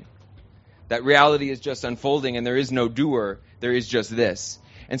happening. That reality is just unfolding, and there is no doer, there is just this.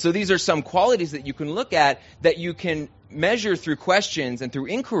 And so these are some qualities that you can look at, that you can measure through questions and through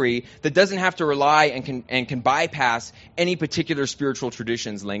inquiry, that doesn't have to rely and can bypass any particular spiritual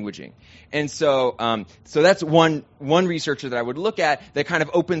tradition's languaging. And so so that's one researcher that I would look at that kind of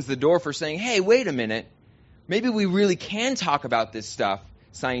opens the door for saying, hey, wait a minute, maybe we really can talk about this stuff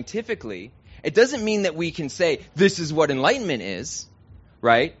scientifically. It doesn't mean that we can say this is what enlightenment is,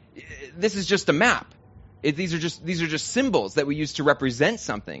 right? This is just a map. These are just symbols that we use to represent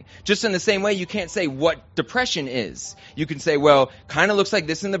something. Just in the same way, you can't say what depression is. You can say, well, kind of looks like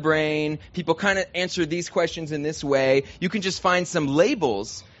this in the brain. People kind of answer these questions in this way. You can just find some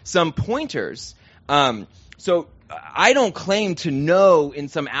labels, some pointers. So I don't claim to know in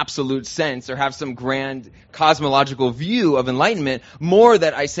some absolute sense or have some grand cosmological view of enlightenment. More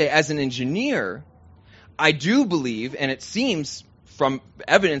that I say, as an engineer, I do believe, and it seems from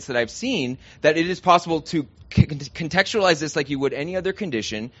evidence that I've seen, that it is possible to contextualize this like you would any other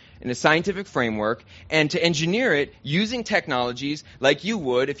condition in a scientific framework, and to engineer it using technologies like you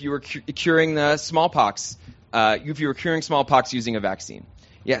would if you were curing the smallpox, if you were curing smallpox using a vaccine.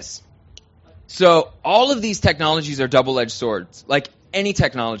 Yes. So all of these technologies are double-edged swords, like any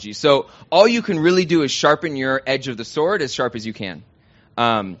technology. So all you can really do is sharpen your edge of the sword as sharp as you can.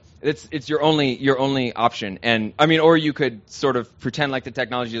 It's your only option. And I mean, or you could sort of pretend like the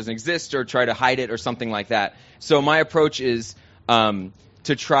technology doesn't exist or try to hide it or something like that. So my approach is to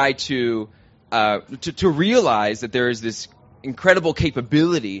try to realize that there is this incredible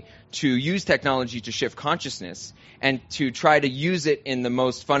capability to use technology to shift consciousness, and to try to use it in the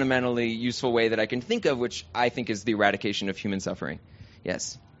most fundamentally useful way that I can think of, which I think is the eradication of human suffering.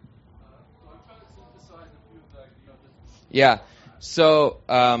 Yes. I'm trying to synthesize a few of the ideas. Yeah. So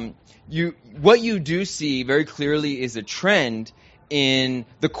what you do see very clearly is a trend in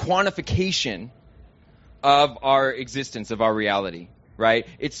the quantification of our existence, of our reality, right?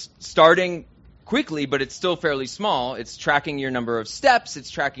 It's starting quickly, but it's still fairly small. It's tracking your number of steps. It's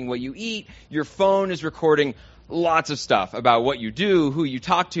tracking what you eat. Your phone is recording lots of stuff about what you do, who you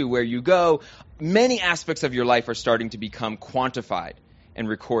talk to, where you go. Many aspects of your life are starting to become quantified and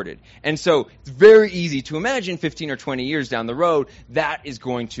recorded. And so it's very easy to imagine 15 or 20 years down the road, that is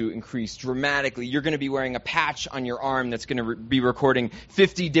going to increase dramatically. You're going to be wearing a patch on your arm that's going to be recording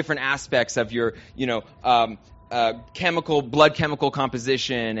 50 different aspects of your, blood chemical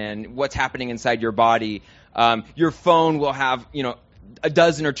composition and what's happening inside your body. Your phone will have, a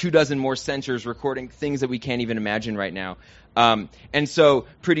dozen or 24 more sensors recording things that we can't even imagine right now. And so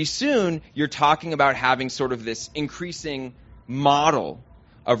pretty soon you're talking about having sort of this increasing model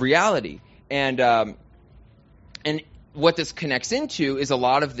of reality. And what this connects into is a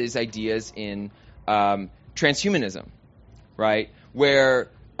lot of these ideas in transhumanism, right? Where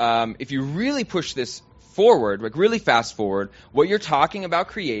if you really push this forward, like really fast forward, what you're talking about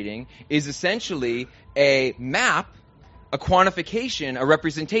creating is essentially a map, a quantification, a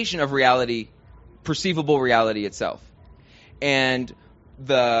representation of reality, perceivable reality itself. And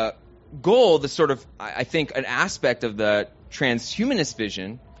the goal, the sort of, I think, an aspect of the transhumanist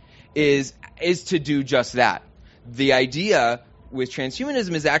vision is to do just that. The idea with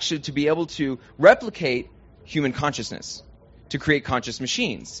transhumanism is actually to be able to replicate human consciousness, to create conscious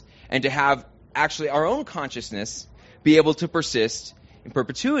machines, and to have actually our own consciousness be able to persist in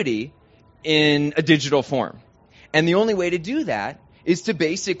perpetuity in a digital form. And the only way to do that is to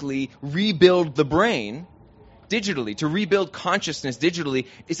basically rebuild the brain digitally, to rebuild consciousness digitally,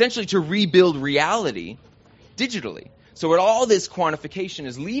 essentially to rebuild reality digitally. So what all this quantification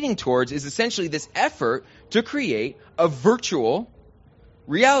is leading towards is essentially this effort to create a virtual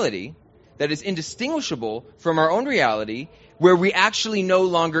reality that is indistinguishable from our own reality, where we actually no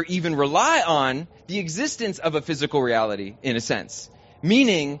longer even rely on the existence of a physical reality, in a sense.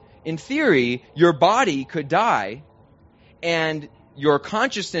 Meaning, in theory, your body could die and your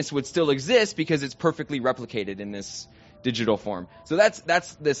consciousness would still exist because it's perfectly replicated in this digital form. So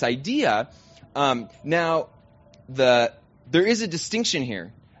that's this idea. Now, there is a distinction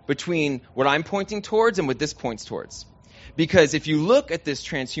here between what I'm pointing towards and what this points towards. Because if you look at this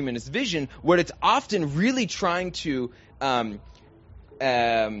transhumanist vision, what it's often really trying to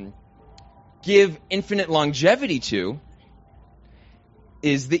give infinite longevity to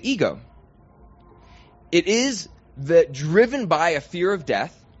is the ego. It is driven by a fear of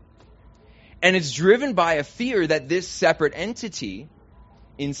death, and it's driven by a fear that this separate entity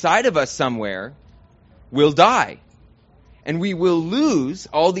inside of us somewhere will die, and we will lose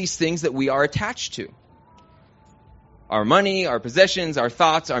all these things that we are attached to. Our money, our possessions, our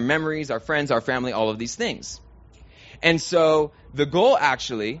thoughts, our memories, our friends, our family, all of these things. And so the goal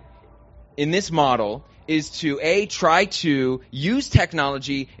actually in this model is to try to use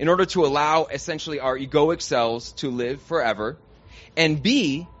technology in order to allow essentially our egoic selves to live forever, and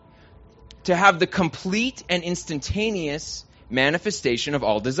B, to have the complete and instantaneous manifestation of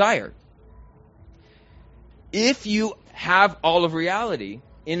all desire. If you have all of reality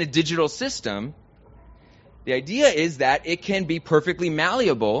in a digital system, the idea is that it can be perfectly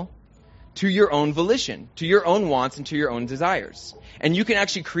malleable to your own volition, to your own wants, and to your own desires. And you can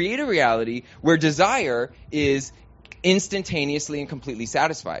actually create a reality where desire is instantaneously and completely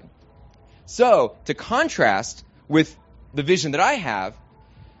satisfied. So, to contrast with the vision that I have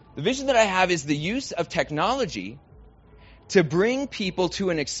is the use of technology to bring people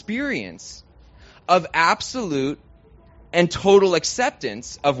to an experience of absolute and total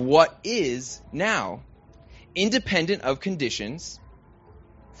acceptance of what is now, independent of conditions,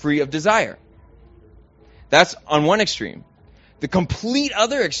 free of desire. That's on one extreme. The complete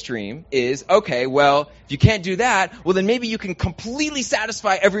other extreme is, okay, well, if you can't do that, well, then maybe you can completely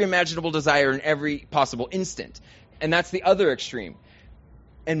satisfy every imaginable desire in every possible instant. And that's the other extreme.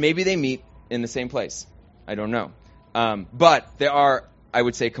 And maybe they meet in the same place. I don't know. But they are, I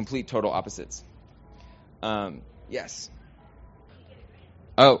would say, complete total opposites. Yes.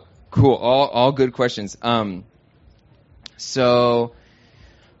 Oh, cool. All good questions. So,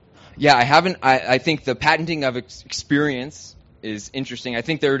 yeah, I think the patenting of experience is interesting. I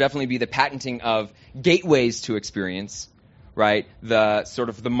think there would definitely be the patenting of gateways to experience, right? The sort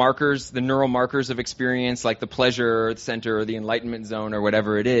of the markers, the neural markers of experience, like the pleasure center or the enlightenment zone or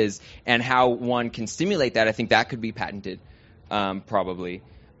whatever it is, and how one can stimulate that. I think that could be patented, probably.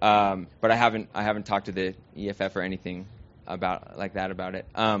 But I haven't talked to the EFF or anything about it.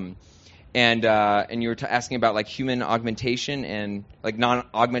 And you were asking about like human augmentation and like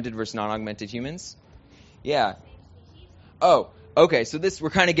non-augmented versus non-augmented humans. Yeah. Oh, okay. So we're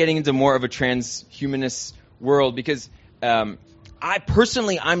kind of getting into more of a transhumanist world because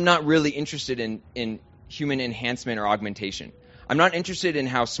I'm not really interested in human enhancement or augmentation. I'm not interested in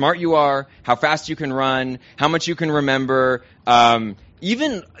how smart you are, how fast you can run, how much you can remember,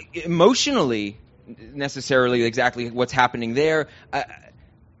 even emotionally, necessarily exactly what's happening there.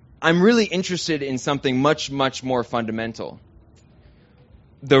 I'm really interested in something much, much more fundamental.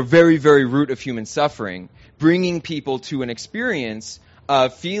 The very, very root of human suffering, bringing people to an experience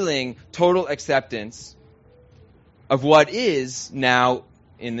of feeling total acceptance of what is now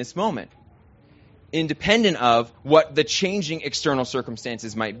in this moment, independent of what the changing external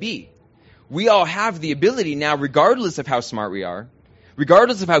circumstances might be. We all have the ability now, regardless of how smart we are,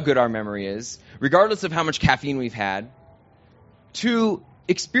 regardless of how good our memory is, regardless of how much caffeine we've had, to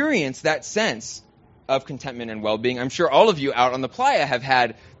experience that sense of contentment and well-being. I'm sure all of you out on the playa have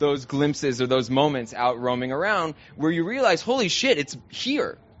had those glimpses or those moments out roaming around where you realize, holy shit, it's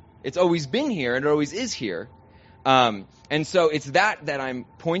here. It's always been here, and it always is here. And so it's that I'm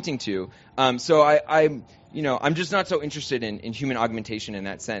pointing to. So I'm just not so interested in human augmentation in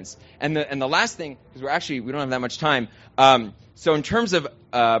that sense. And the last thing, because we don't have that much time. So in terms of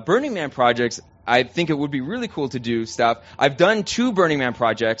Burning Man projects, I think it would be really cool to do stuff. I've done 2 Burning Man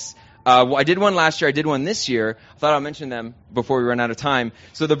projects. I did one last year. I did one this year. I thought I'll mention them before we run out of time.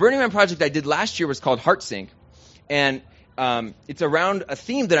 So the Burning Man project I did last year was called Heart Sync, and it's around a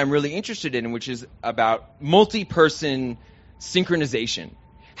theme that I'm really interested in, which is about multi-person synchronization.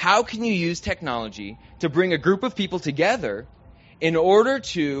 How can you use technology to bring a group of people together in order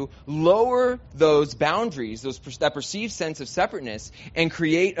to lower those boundaries, that perceived sense of separateness, and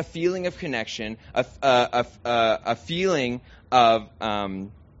create a feeling of connection, a feeling of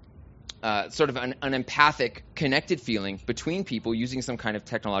sort of an empathic, connected feeling between people using some kind of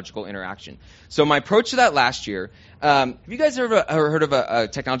technological interaction. So my approach to that last year, have you guys ever heard of a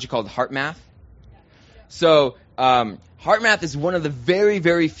technology called HeartMath? So HeartMath is one of the very,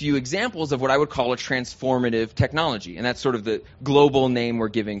 very few examples of what I would call a transformative technology, and that's sort of the global name we're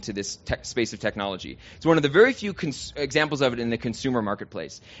giving to this space of technology. It's one of the very few examples of it in the consumer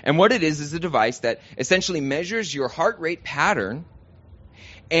marketplace. And what it is a device that essentially measures your heart rate pattern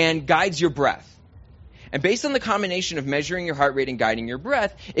and guides your breath. And based on the combination of measuring your heart rate and guiding your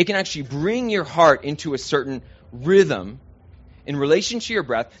breath, it can actually bring your heart into a certain rhythm in relation to your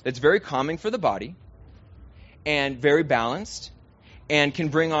breath that's very calming for the body and very balanced and can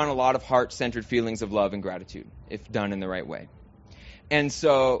bring on a lot of heart-centered feelings of love and gratitude if done in the right way. And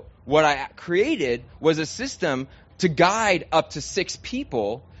so what I created was a system to guide up to 6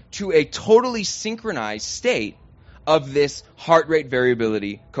 people to a totally synchronized state of this heart rate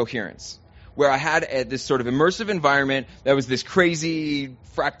variability coherence, where I had this sort of immersive environment that was this crazy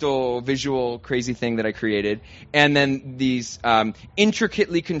fractal visual crazy thing that I created, and then these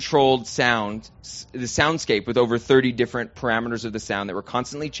intricately controlled the soundscape with over 30 different parameters of the sound that were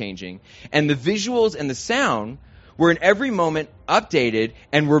constantly changing, and the visuals and the sound were in every moment updated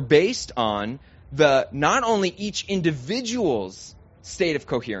and were based on not only each individual's state of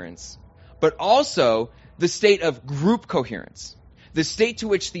coherence, but also the state of group coherence, the state to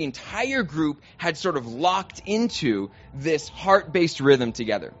which the entire group had sort of locked into this heart-based rhythm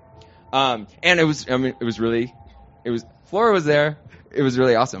together. And Flora was there. It was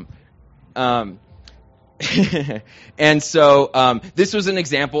really awesome. And so this was an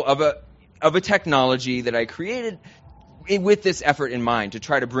example of a technology that I created with this effort in mind to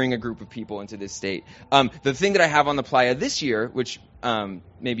try to bring a group of people into this state. The thing that I have on the playa this year, which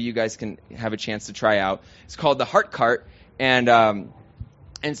maybe you guys can have a chance to try out, is called the Heart Cart. And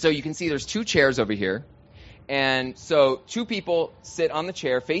so you can see there's 2 chairs over here. And so 2 people sit on the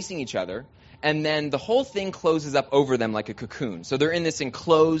chair facing each other, and then the whole thing closes up over them like a cocoon. So they're in this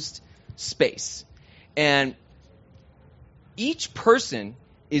enclosed space. And each person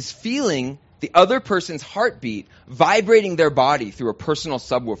is feeling the other person's heartbeat vibrating their body through a personal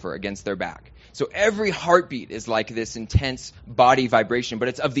subwoofer against their back. So every heartbeat is like this intense body vibration, but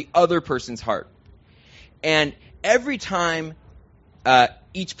it's of the other person's heart. And every time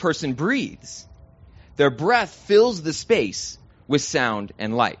each person breathes, their breath fills the space with sound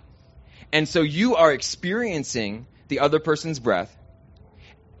and light. And so you are experiencing the other person's breath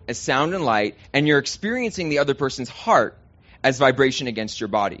as sound and light, and you're experiencing the other person's heart as vibration against your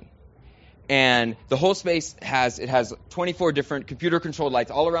body. And the whole space has 24 different computer-controlled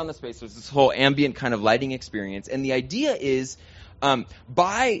lights all around the space. So it's this whole ambient kind of lighting experience. And the idea is,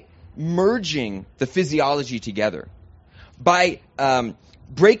 by merging the physiology together, by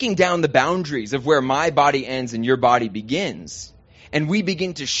breaking down the boundaries of where my body ends and your body begins, and we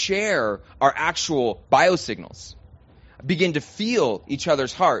begin to share our actual biosignals, begin to feel each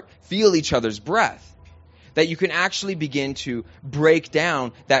other's heart, feel each other's breath, that you can actually begin to break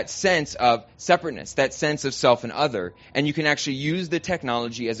down that sense of separateness, that sense of self and other, and you can actually use the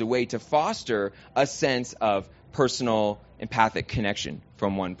technology as a way to foster a sense of personal, empathic connection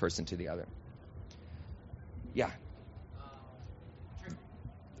from one person to the other. Yeah.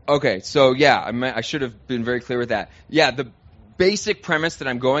 Okay, so yeah, I should have been very clear with that. Yeah, the basic premise that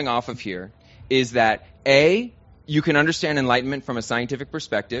I'm going off of here is that A, you can understand enlightenment from a scientific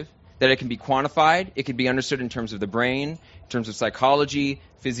perspective, that it can be quantified, it can be understood in terms of the brain, in terms of psychology,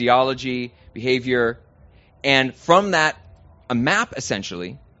 physiology, behavior, and from that, a map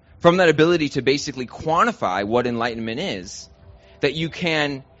essentially, from that ability to basically quantify what enlightenment is, that you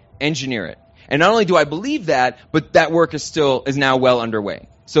can engineer it. And not only do I believe that, but that work is now well underway.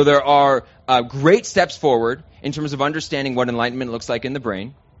 So there are great steps forward in terms of understanding what enlightenment looks like in the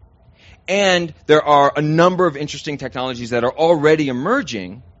brain. And there are a number of interesting technologies that are already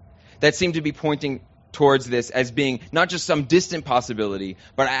emerging that seem to be pointing towards this as being not just some distant possibility,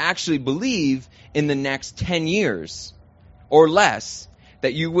 but I actually believe in the next 10 years or less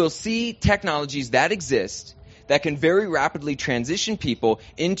that you will see technologies that exist that can very rapidly transition people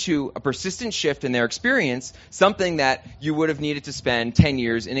into a persistent shift in their experience, something that you would have needed to spend 10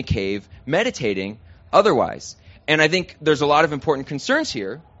 years in a cave meditating otherwise. And I think there's a lot of important concerns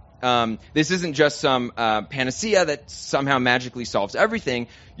here. This isn't just some panacea that somehow magically solves everything.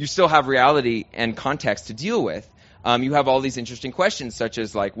 You still have reality and context to deal with. You have all these interesting questions, such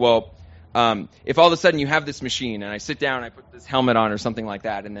as like, well, if all of a sudden you have this machine and I sit down, I put this helmet on or something like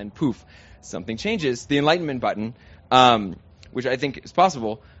that, and then poof, something changes, the Enlightenment button, which I think is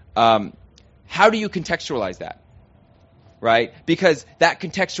possible, how do you contextualize that, right? Because that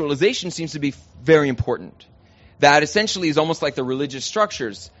contextualization seems to be very important. That essentially is almost like the religious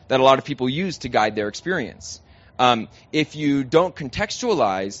structures that a lot of people use to guide their experience. If you don't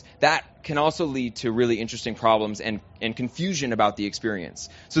contextualize, that can also lead to really interesting problems and confusion about the experience.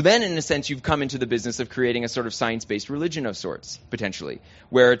 So then, in a sense, you've come into the business of creating a sort of science-based religion of sorts, potentially,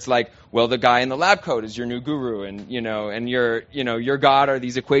 where it's like, well, the guy in the lab coat is your new guru, and your God are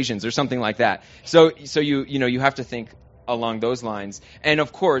these equations or something like that. So you have to think along those lines, and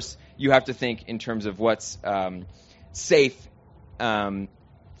of course, you have to think in terms of what's safe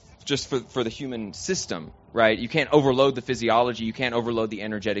just for the human system, right? You can't overload the physiology. You can't overload the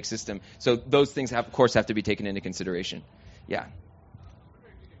energetic system. So those things, of course, have to be taken into consideration. Yeah.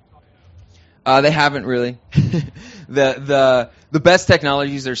 They haven't really. The best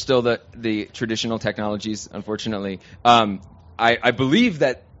technologies are still the traditional technologies, unfortunately. I believe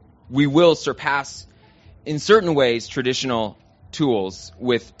that we will surpass, in certain ways, traditional tools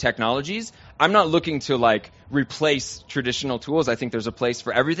with technologies. I'm not looking to replace traditional tools. I think there's a place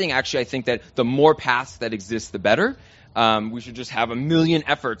for everything. Actually, I think that the more paths that exist, the better. We should just have a million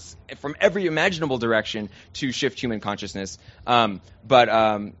efforts from every imaginable direction to shift human consciousness. Right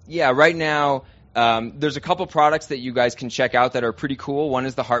now, there's a couple products that you guys can check out that are pretty cool. One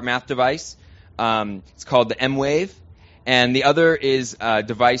is the HeartMath device. It's called the M-Wave. And the other is a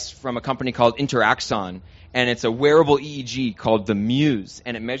device from a company called Interaxon. And it's a wearable EEG called the Muse.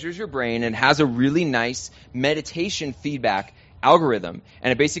 And it measures your brain and has a really nice meditation feedback algorithm.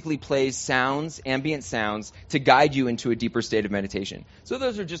 And it basically plays sounds, ambient sounds, to guide you into a deeper state of meditation. So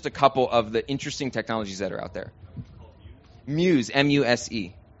those are just a couple of the interesting technologies that are out there. Muse,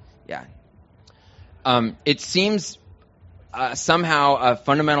 M-U-S-E. Yeah. It seems somehow a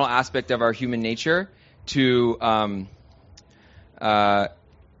fundamental aspect of our human nature to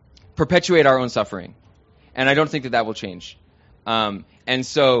perpetuate our own suffering. And I don't think that will change. And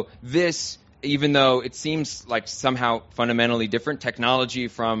so this, even though it seems like somehow fundamentally different technology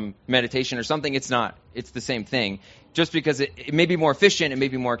from meditation or something, it's not. It's the same thing. Just because it may be more efficient, it may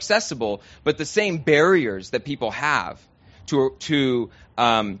be more accessible, but the same barriers that people have to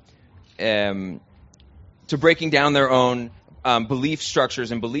breaking down their own belief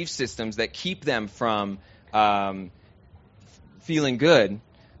structures and belief systems that keep them from feeling good,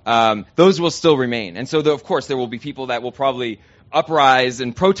 those will still remain. And so, of course, there will be people that will probably uprise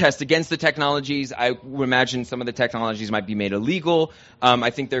and protest against the technologies. I would imagine some of the technologies might be made illegal. I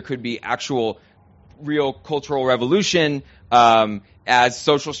think there could be actual real cultural revolution as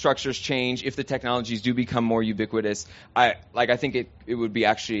social structures change, if the technologies do become more ubiquitous. I think it would be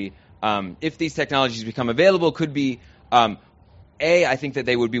actually, if these technologies become available, could be, I think that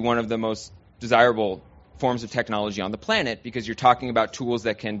they would be one of the most desirable forms of technology on the planet, because you're talking about tools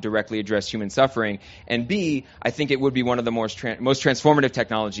that can directly address human suffering. And B, I think it would be one of the most transformative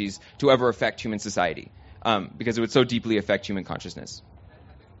technologies to ever affect human society, because it would so deeply affect human consciousness.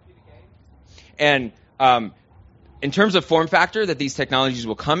 And in terms of form factor that these technologies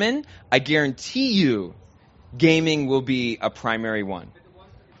will come in, I guarantee you gaming will be a primary one.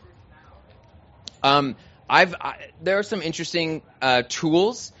 There are some interesting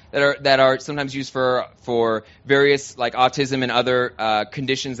tools that are sometimes used for various like autism and other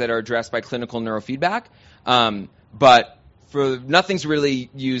conditions that are addressed by clinical neurofeedback. But nothing's really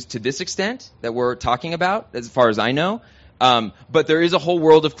used to this extent that we're talking about, as far as I know. But there is a whole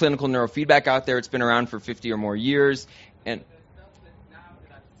world of clinical neurofeedback out there. It's been around for 50 or more years, and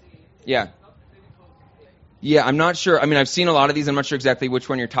yeah, I'm not sure. I mean, I've seen a lot of these. I'm not sure exactly which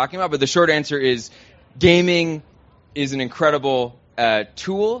one you're talking about, but the short answer is gaming is an incredible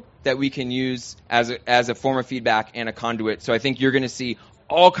tool that we can use as a form of feedback and a conduit. So I think you're going to see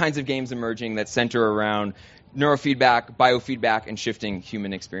all kinds of games emerging that center around neurofeedback, biofeedback, and shifting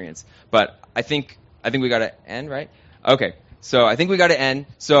human experience. But I think we got to end, right? Okay, so I think we got to end.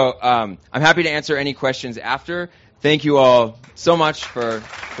 So I'm happy to answer any questions after. Thank you all so much for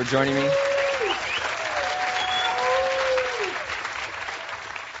joining me.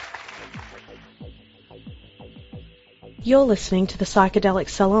 You're listening to the Psychedelic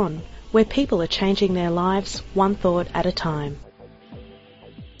Salon, where people are changing their lives one thought at a time.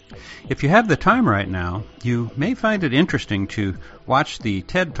 If you have the time right now, you may find it interesting to watch the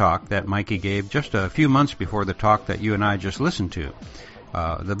TED Talk that Mikey gave just a few months before the talk that you and I just listened to.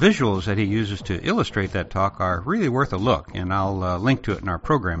 The visuals that he uses to illustrate that talk are really worth a look, and I'll link to it in our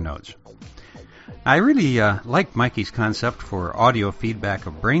program notes. I really like Mikey's concept for audio feedback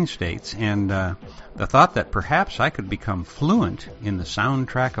of brain states, and the thought that perhaps I could become fluent in the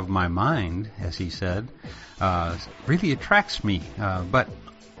soundtrack of my mind, as he said, really attracts me. But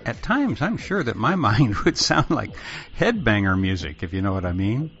at times I'm sure that my mind would sound like headbanger music, if you know what I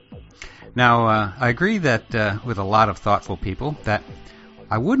mean. Now, I agree that with a lot of thoughtful people that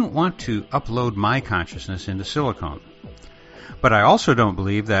I wouldn't want to upload my consciousness into silicone. But I also don't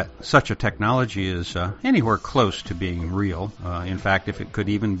believe that such a technology is anywhere close to being real, in fact, if it could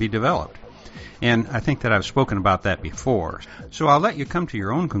even be developed. And I think that I've spoken about that before. So I'll let you come to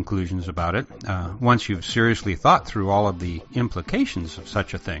your own conclusions about it once you've seriously thought through all of the implications of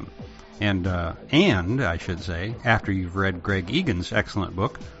such a thing. And I should say, after you've read Greg Egan's excellent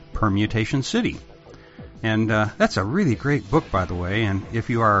book, Permutation City. And that's a really great book, by the way, and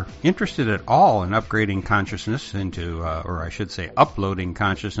if you are interested at all in upgrading consciousness into, or I should say uploading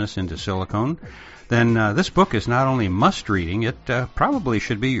consciousness into silicone, then this book is not only must-reading, it probably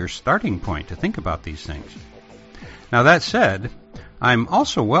should be your starting point to think about these things. Now, that said, I'm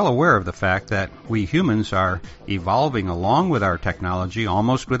also well aware of the fact that we humans are evolving along with our technology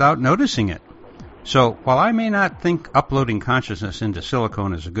almost without noticing it. So, while I may not think uploading consciousness into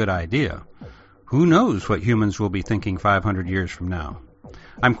silicone is a good idea, who knows what humans will be thinking 500 years from now?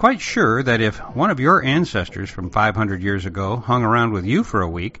 I'm quite sure that if one of your ancestors from 500 years ago hung around with you for a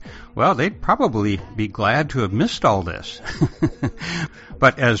week, well, they'd probably be glad to have missed all this.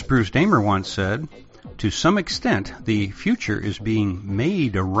 But as Bruce Damer once said, to some extent, the future is being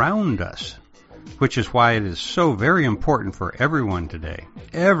made around us, which is why it is so very important for everyone today.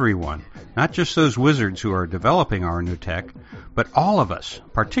 Everyone, not just those wizards who are developing our new tech, but all of us,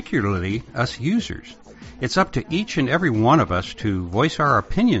 particularly us users. It's up to each and every one of us to voice our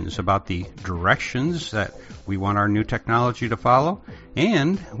opinions about the directions that we want our new technology to follow,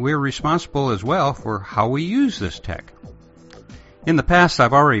 and we're responsible as well for how we use this tech. In the past,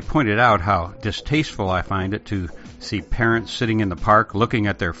 I've already pointed out how distasteful I find it to see parents sitting in the park looking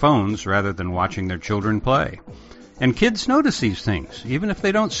at their phones rather than watching their children play. And kids notice these things, even if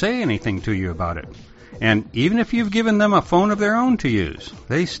they don't say anything to you about it. And even if you've given them a phone of their own to use,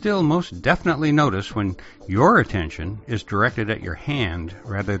 they still most definitely notice when your attention is directed at your hand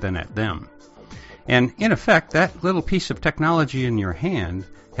rather than at them. And in effect, that little piece of technology in your hand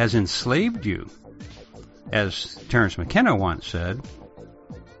has enslaved you. As Terence McKenna once said,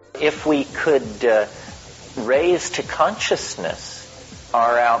 if we could raise to consciousness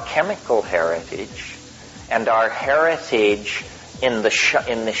our alchemical heritage and our heritage in the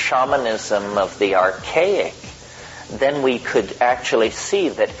shamanism of the archaic, then we could actually see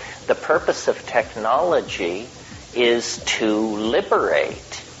that the purpose of technology is to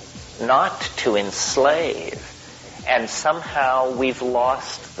liberate, not to enslave. And somehow we've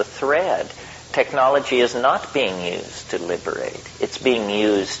lost the thread. Technology is not being used to liberate. It's being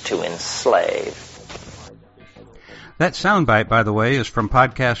used to enslave. That soundbite, by the way, is from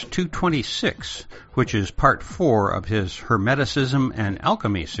podcast 226, which is part 4 of his Hermeticism and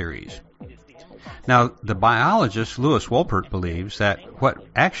Alchemy series. Now, the biologist Louis Wolpert believes that what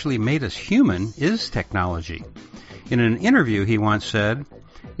actually made us human is technology. In an interview, he once said,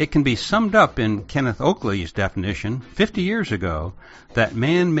 It can be summed up in Kenneth Oakley's definition 50 years ago that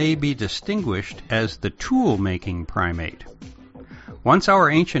man may be distinguished as the tool-making primate. Once our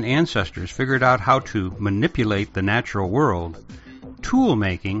ancient ancestors figured out how to manipulate the natural world,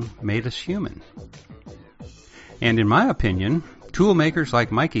 tool-making made us human. And in my opinion, tool makers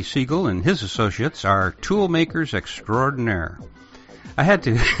like Mikey Siegel and his associates are tool makers extraordinaire. I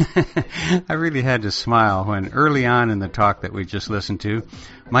really had to smile when early on in the talk that we just listened to,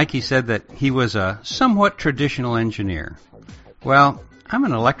 Mikey said that he was a somewhat traditional engineer. Well, I'm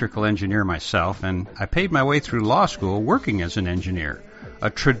an electrical engineer myself, and I paid my way through law school working as an engineer, a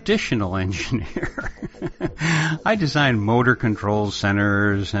traditional engineer. I designed motor control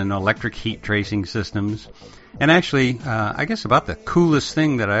centers and electric heat tracing systems. And actually, I guess about the coolest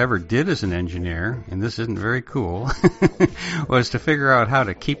thing that I ever did as an engineer, and this isn't very cool, was to figure out how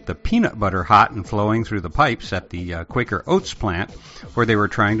to keep the peanut butter hot and flowing through the pipes at the Quaker Oats plant where they were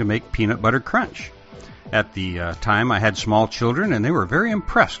trying to make peanut butter crunch. At the time, I had small children, and they were very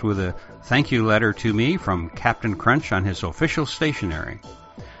impressed with a thank you letter to me from Captain Crunch on his official stationery.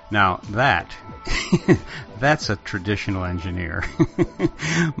 Now, that's a traditional engineer.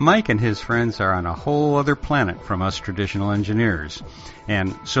 Mike and his friends are on a whole other planet from us traditional engineers.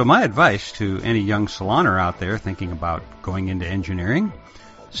 And so my advice to any young saloner out there thinking about going into engineering,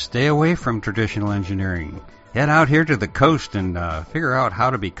 stay away from traditional engineering. Head out here to the coast and figure out how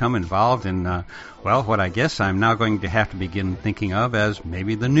to become involved in, what I guess I'm now going to have to begin thinking of as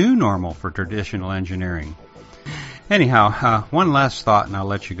maybe the new normal for traditional engineering. Anyhow, one last thought and I'll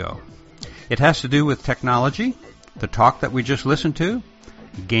let you go. It has to do with technology, the talk that we just listened to,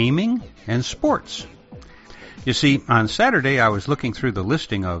 gaming, and sports. You see, on Saturday I was looking through the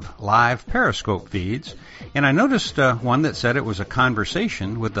listing of live Periscope feeds, and I noticed one that said it was a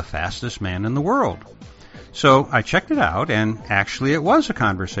conversation with the fastest man in the world. So I checked it out, and actually it was a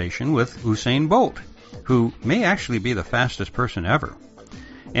conversation with Usain Bolt, who may actually be the fastest person ever.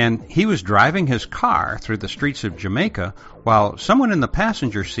 And he was driving his car through the streets of Jamaica while someone in the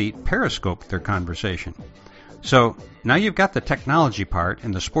passenger seat periscoped their conversation. So now you've got the technology part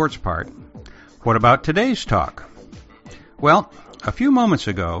and the sports part. What about today's talk? Well, a few moments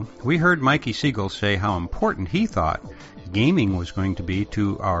ago, we heard Mikey Siegel say how important he thought gaming was going to be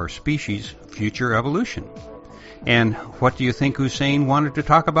to our species' future evolution. And what do you think Usain wanted to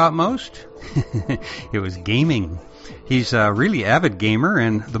talk about most? It was gaming. He's a really avid gamer,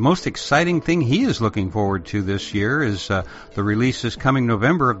 and the most exciting thing he is looking forward to this year is the release this coming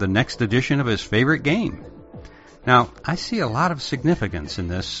November of the next edition of his favorite game. Now, I see a lot of significance in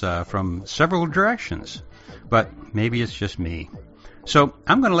this from several directions, but maybe it's just me. So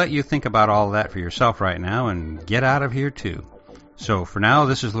I'm going to let you think about all that for yourself right now and get out of here too. So for now,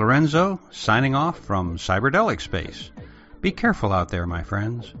 this is Lorenzo signing off from Cyberdelic Space. Be careful out there, my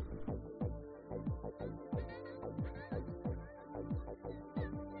friends.